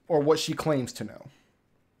 or what she claims to know.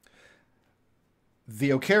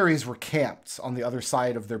 The Okaris were camped on the other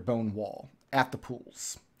side of their bone wall, at the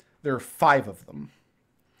pools. There are 5 of them.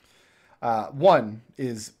 One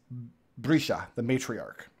is Brisha, the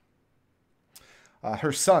matriarch.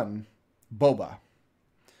 Her son, Boba.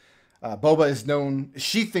 Boba is known...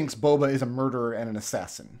 She thinks Boba is a murderer and an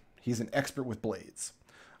assassin. He's an expert with blades.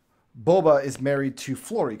 Boba is married to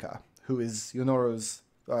Florica, who is Yonoro's,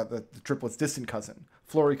 the triplet's distant cousin.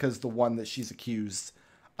 Florica is the one that she's accused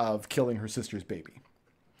of killing her sister's baby.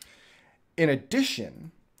 In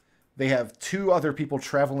addition, they have 2 other people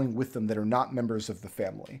traveling with them that are not members of the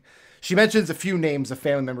family. She mentions a few names of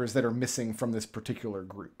family members that are missing from this particular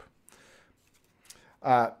group.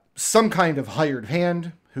 Some kind of hired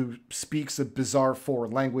hand who speaks a bizarre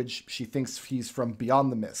foreign language. She thinks he's from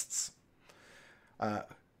beyond the mists.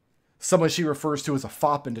 Someone she refers to as a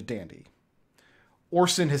fop and a dandy.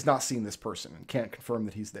 Orson has not seen this person and can't confirm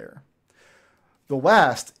that he's there. The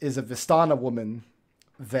last is a Vistana woman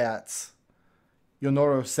that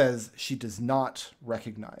Yonoro says she does not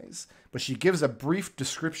recognize, but she gives a brief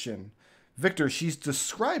description. Victor, she's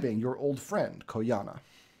describing your old friend, Koyana.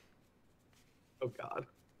 Oh, God.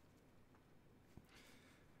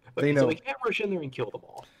 They know. So we can't rush in there and kill them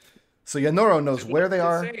all. So Yonoro knows where they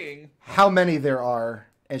are, Saying, how many there are,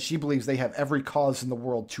 and she believes they have every cause in the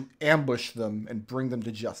world to ambush them and bring them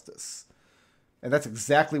to justice. And that's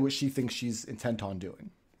exactly what she thinks she's intent on doing.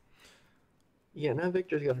 Yeah, now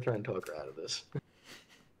Victor's got to try and talk her out of this.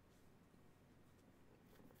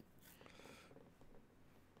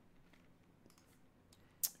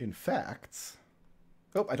 In fact...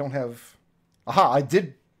 Oh, I don't have... Aha, I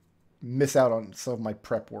did miss out on some of my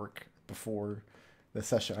prep work before the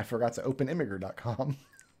session. I forgot to open immigrant.com.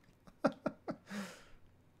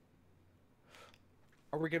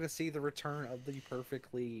 Are we going to see the return of the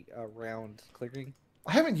perfectly round clearing?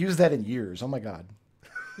 I haven't used that in years. Oh my god.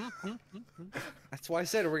 That's why I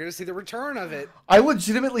said we're going to see the return of it. I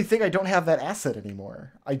legitimately think I don't have that asset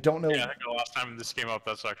anymore. I don't know. Yeah, I think the last time this came up,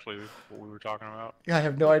 that's actually what we were talking about. Yeah, I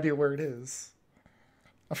have no idea where it is.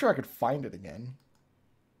 I'm sure I could find it again.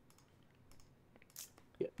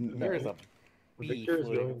 Yeah, There's a Victor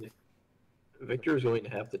is going to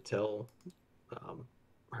have to tell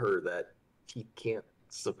her that he can't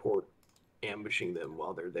support ambushing them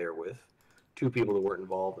while they're there with 2 people that weren't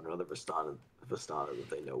involved and another Vistana that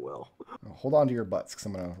they know well. Oh, hold on to your butts, because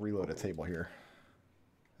I'm going to reload a table here.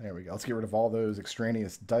 There we go. Let's get rid of all those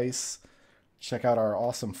extraneous dice. Check out our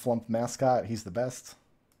awesome Flumph mascot. He's the best.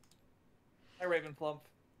 Hi, Ravenflumph.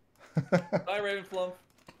 Hi, Ravenflumph.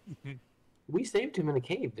 We saved him in a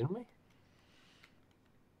cave, didn't we?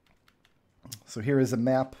 So here is a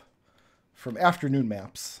map from Afternoon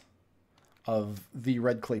Maps of the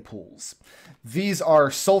red clay pools. These are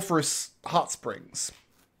sulfurous hot springs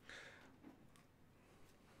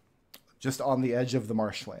just on the edge of the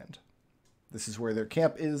marshland. This is where their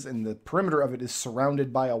camp is, and the perimeter of it is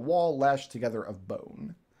surrounded by a wall lashed together of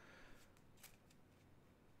bone.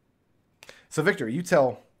 So Victor, you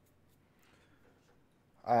tell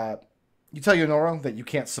Yonoro that you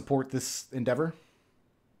can't support this endeavor?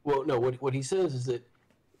 Well, no, what he says is that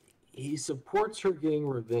he supports her getting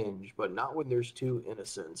revenge, but not when there's 2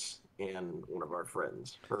 innocents and one of our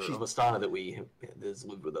friends. Or Vistana that has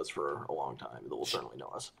lived with us for a long time, that will certainly know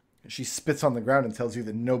us. She spits on the ground and tells you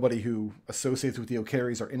that nobody who associates with the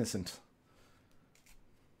O'Carrys are innocent.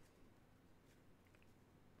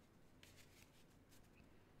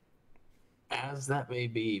 As that may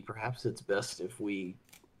be, perhaps it's best if we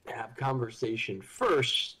have conversation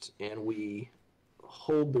first and we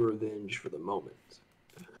hold the revenge for the moment.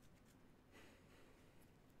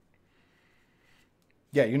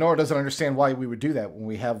 Yeah, Yonoro doesn't understand why we would do that when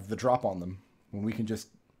we have the drop on them. When we can just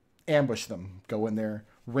ambush them, go in there,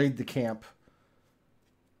 raid the camp,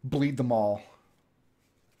 bleed them all,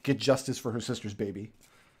 get justice for her sister's baby.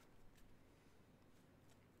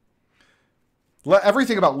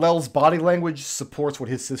 Everything about Lel's body language supports what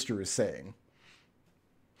his sister is saying.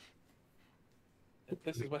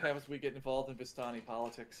 This is what happens when we get involved in Vistani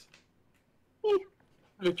politics.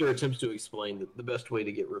 Victor attempts to explain that the best way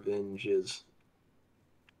to get revenge is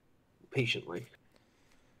patiently.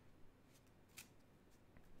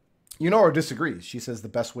 Yonoro disagrees. She says the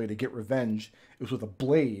best way to get revenge is with a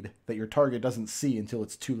blade that your target doesn't see until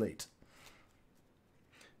it's too late.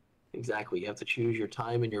 Exactly. You have to choose your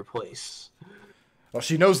time and your place. Well,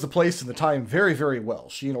 she knows the place and the time very, very well.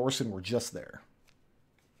 She and Orson were just there.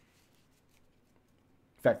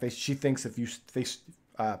 In fact, she thinks if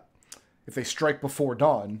they strike before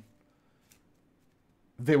dawn,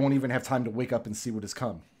 they won't even have time to wake up and see what has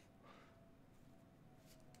come.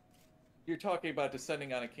 You're talking about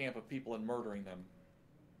descending on a camp of people and murdering them.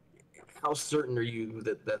 How certain are you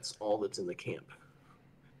that that's all that's in the camp?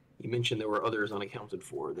 You mentioned there were others unaccounted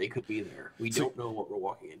for. They could be there. We don't know what we're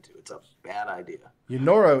walking into. It's a bad idea.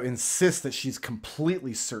 Yonoro insists that she's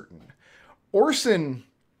completely certain. Orson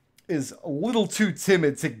is a little too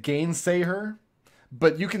timid to gainsay her,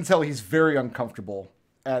 but you can tell he's very uncomfortable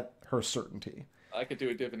at her certainty. I could do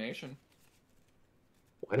a divination.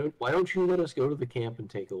 Why don't you let us go to the camp and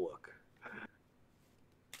take a look?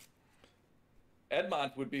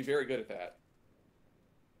 Edmont would be very good at that.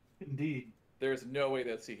 Indeed. There's no way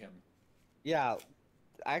they'd see him. Yeah,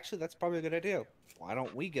 actually, that's probably a good idea. Why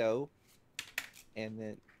don't we go? And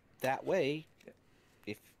then that way,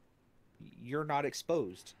 if you're not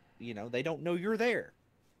exposed, you know, they don't know you're there.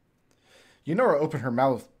 Eunora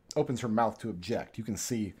opens her mouth to object. You can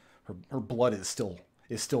see her blood is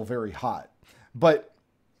still very hot. But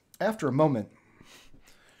after a moment,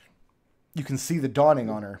 you can see the dawning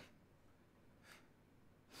on her.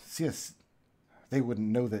 Yes, they wouldn't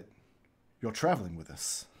know that you're traveling with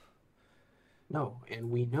us. No,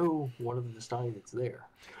 and we know one of the Vistani that's there.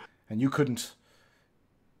 And you couldn't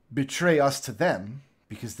betray us to them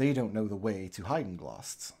because they don't know the way to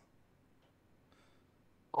Heidenglost.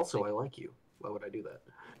 Also, I like you. Why would I do that?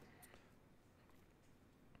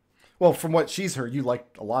 Well, from what she's heard, you like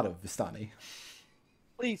a lot of Vistani.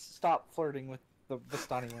 Please stop flirting with the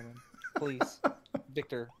Vistani women. Please.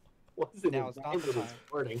 Victor, Wasn't now is not the time.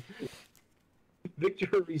 flirting.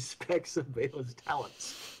 Victor respects Avela's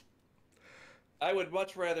talents. I would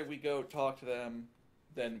much rather we go talk to them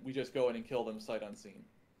than we just go in and kill them sight unseen.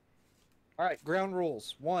 All right, ground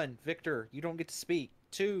rules. 1, Victor, you don't get to speak.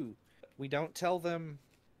 2, we don't tell them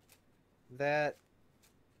that...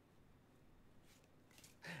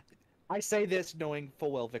 I say this knowing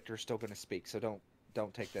full well Victor's still going to speak, so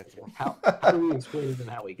don't take that to How do we explain to them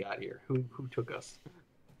how we got here? Who took us?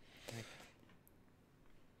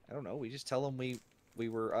 I don't know. We just tell them we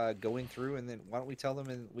were going through, and then why don't we tell them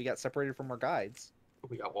and we got separated from our guides?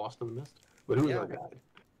 We got lost in the mist. But who's Yeah. our guide?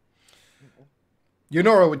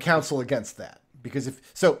 Eunora would counsel against that. Because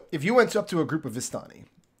if you went up to a group of Vistani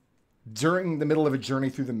during the middle of a journey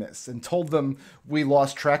through the mist and told them we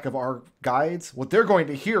lost track of our guides, what they're going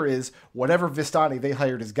to hear is whatever Vistani they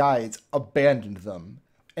hired as guides abandoned them,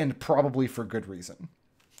 and probably for good reason.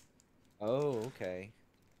 Oh, okay.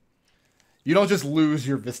 You don't just lose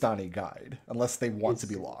your Vistani guide unless they want to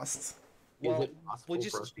be lost. Well, Is it possible we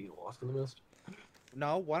just- for us to be lost in the mist?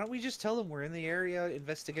 No, why don't we just tell them we're in the area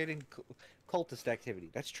investigating cultist activity?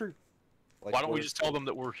 That's true. Like, Why don't we we're- just tell them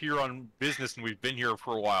that we're here on business and we've been here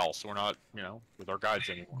for a while, so we're not, with our guides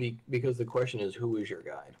anymore? Because the question is, who is your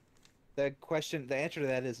guide? The answer to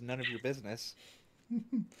that is none of your business.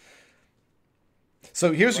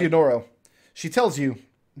 So here's Eunora. She tells you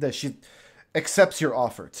that she accepts your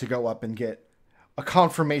offer to go up and get a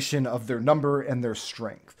confirmation of their number and their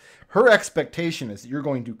strength. Her expectation is that you're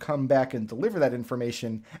going to come back and deliver that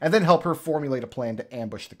information and then help her formulate a plan to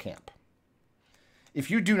ambush the camp. If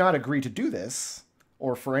you do not agree to do this,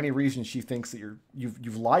 or for any reason she thinks that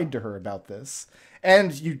you've lied to her about this,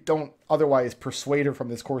 and you don't otherwise persuade her from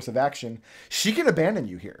this course of action, she can abandon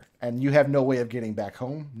you here, and you have no way of getting back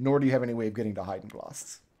home, nor do you have any way of getting to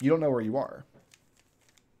Heidenglost. You don't know where you are.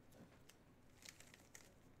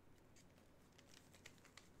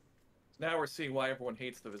 Now we're seeing why everyone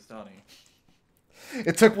hates the Vistani.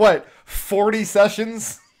 It took, what, 40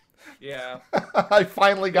 sessions? Yeah, I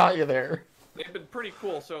finally got you there. they've been pretty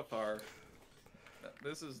cool so far.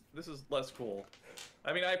 This is less cool.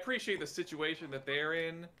 I mean, I appreciate the situation that they're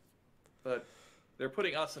in, but they're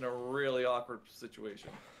putting us in a really awkward situation.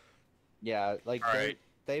 Yeah, like All right.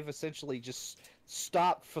 they've essentially just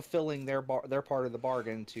stopped fulfilling their part of the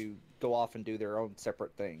bargain to go off and do their own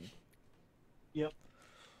separate thing. Yep.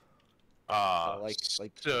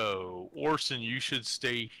 So, Orson, you should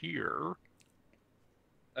stay here.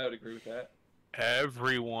 I would agree with that.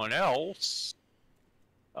 Everyone else,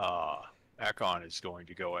 Ekon is going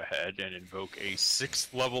to go ahead and invoke a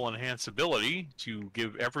 6th level enhance ability to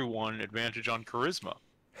give everyone advantage on charisma.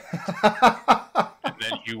 And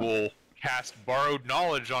then he will cast borrowed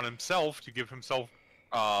knowledge on himself to give himself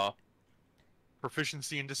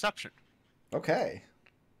proficiency in deception. Okay.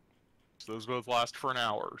 So those both last for an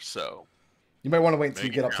hour, so You might want to wait until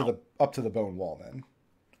you Make get it up to the bone wall then.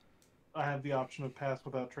 I have the option of pass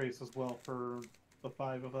without trace as well for the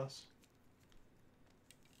 5 of us.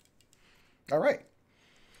 All right.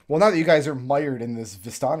 Well, now that you guys are mired in this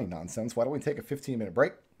Vistani nonsense, why don't we take a 15-minute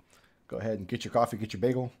break? Go ahead and get your coffee, get your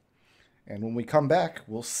bagel. And when we come back,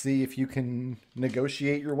 we'll see if you can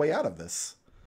negotiate your way out of this.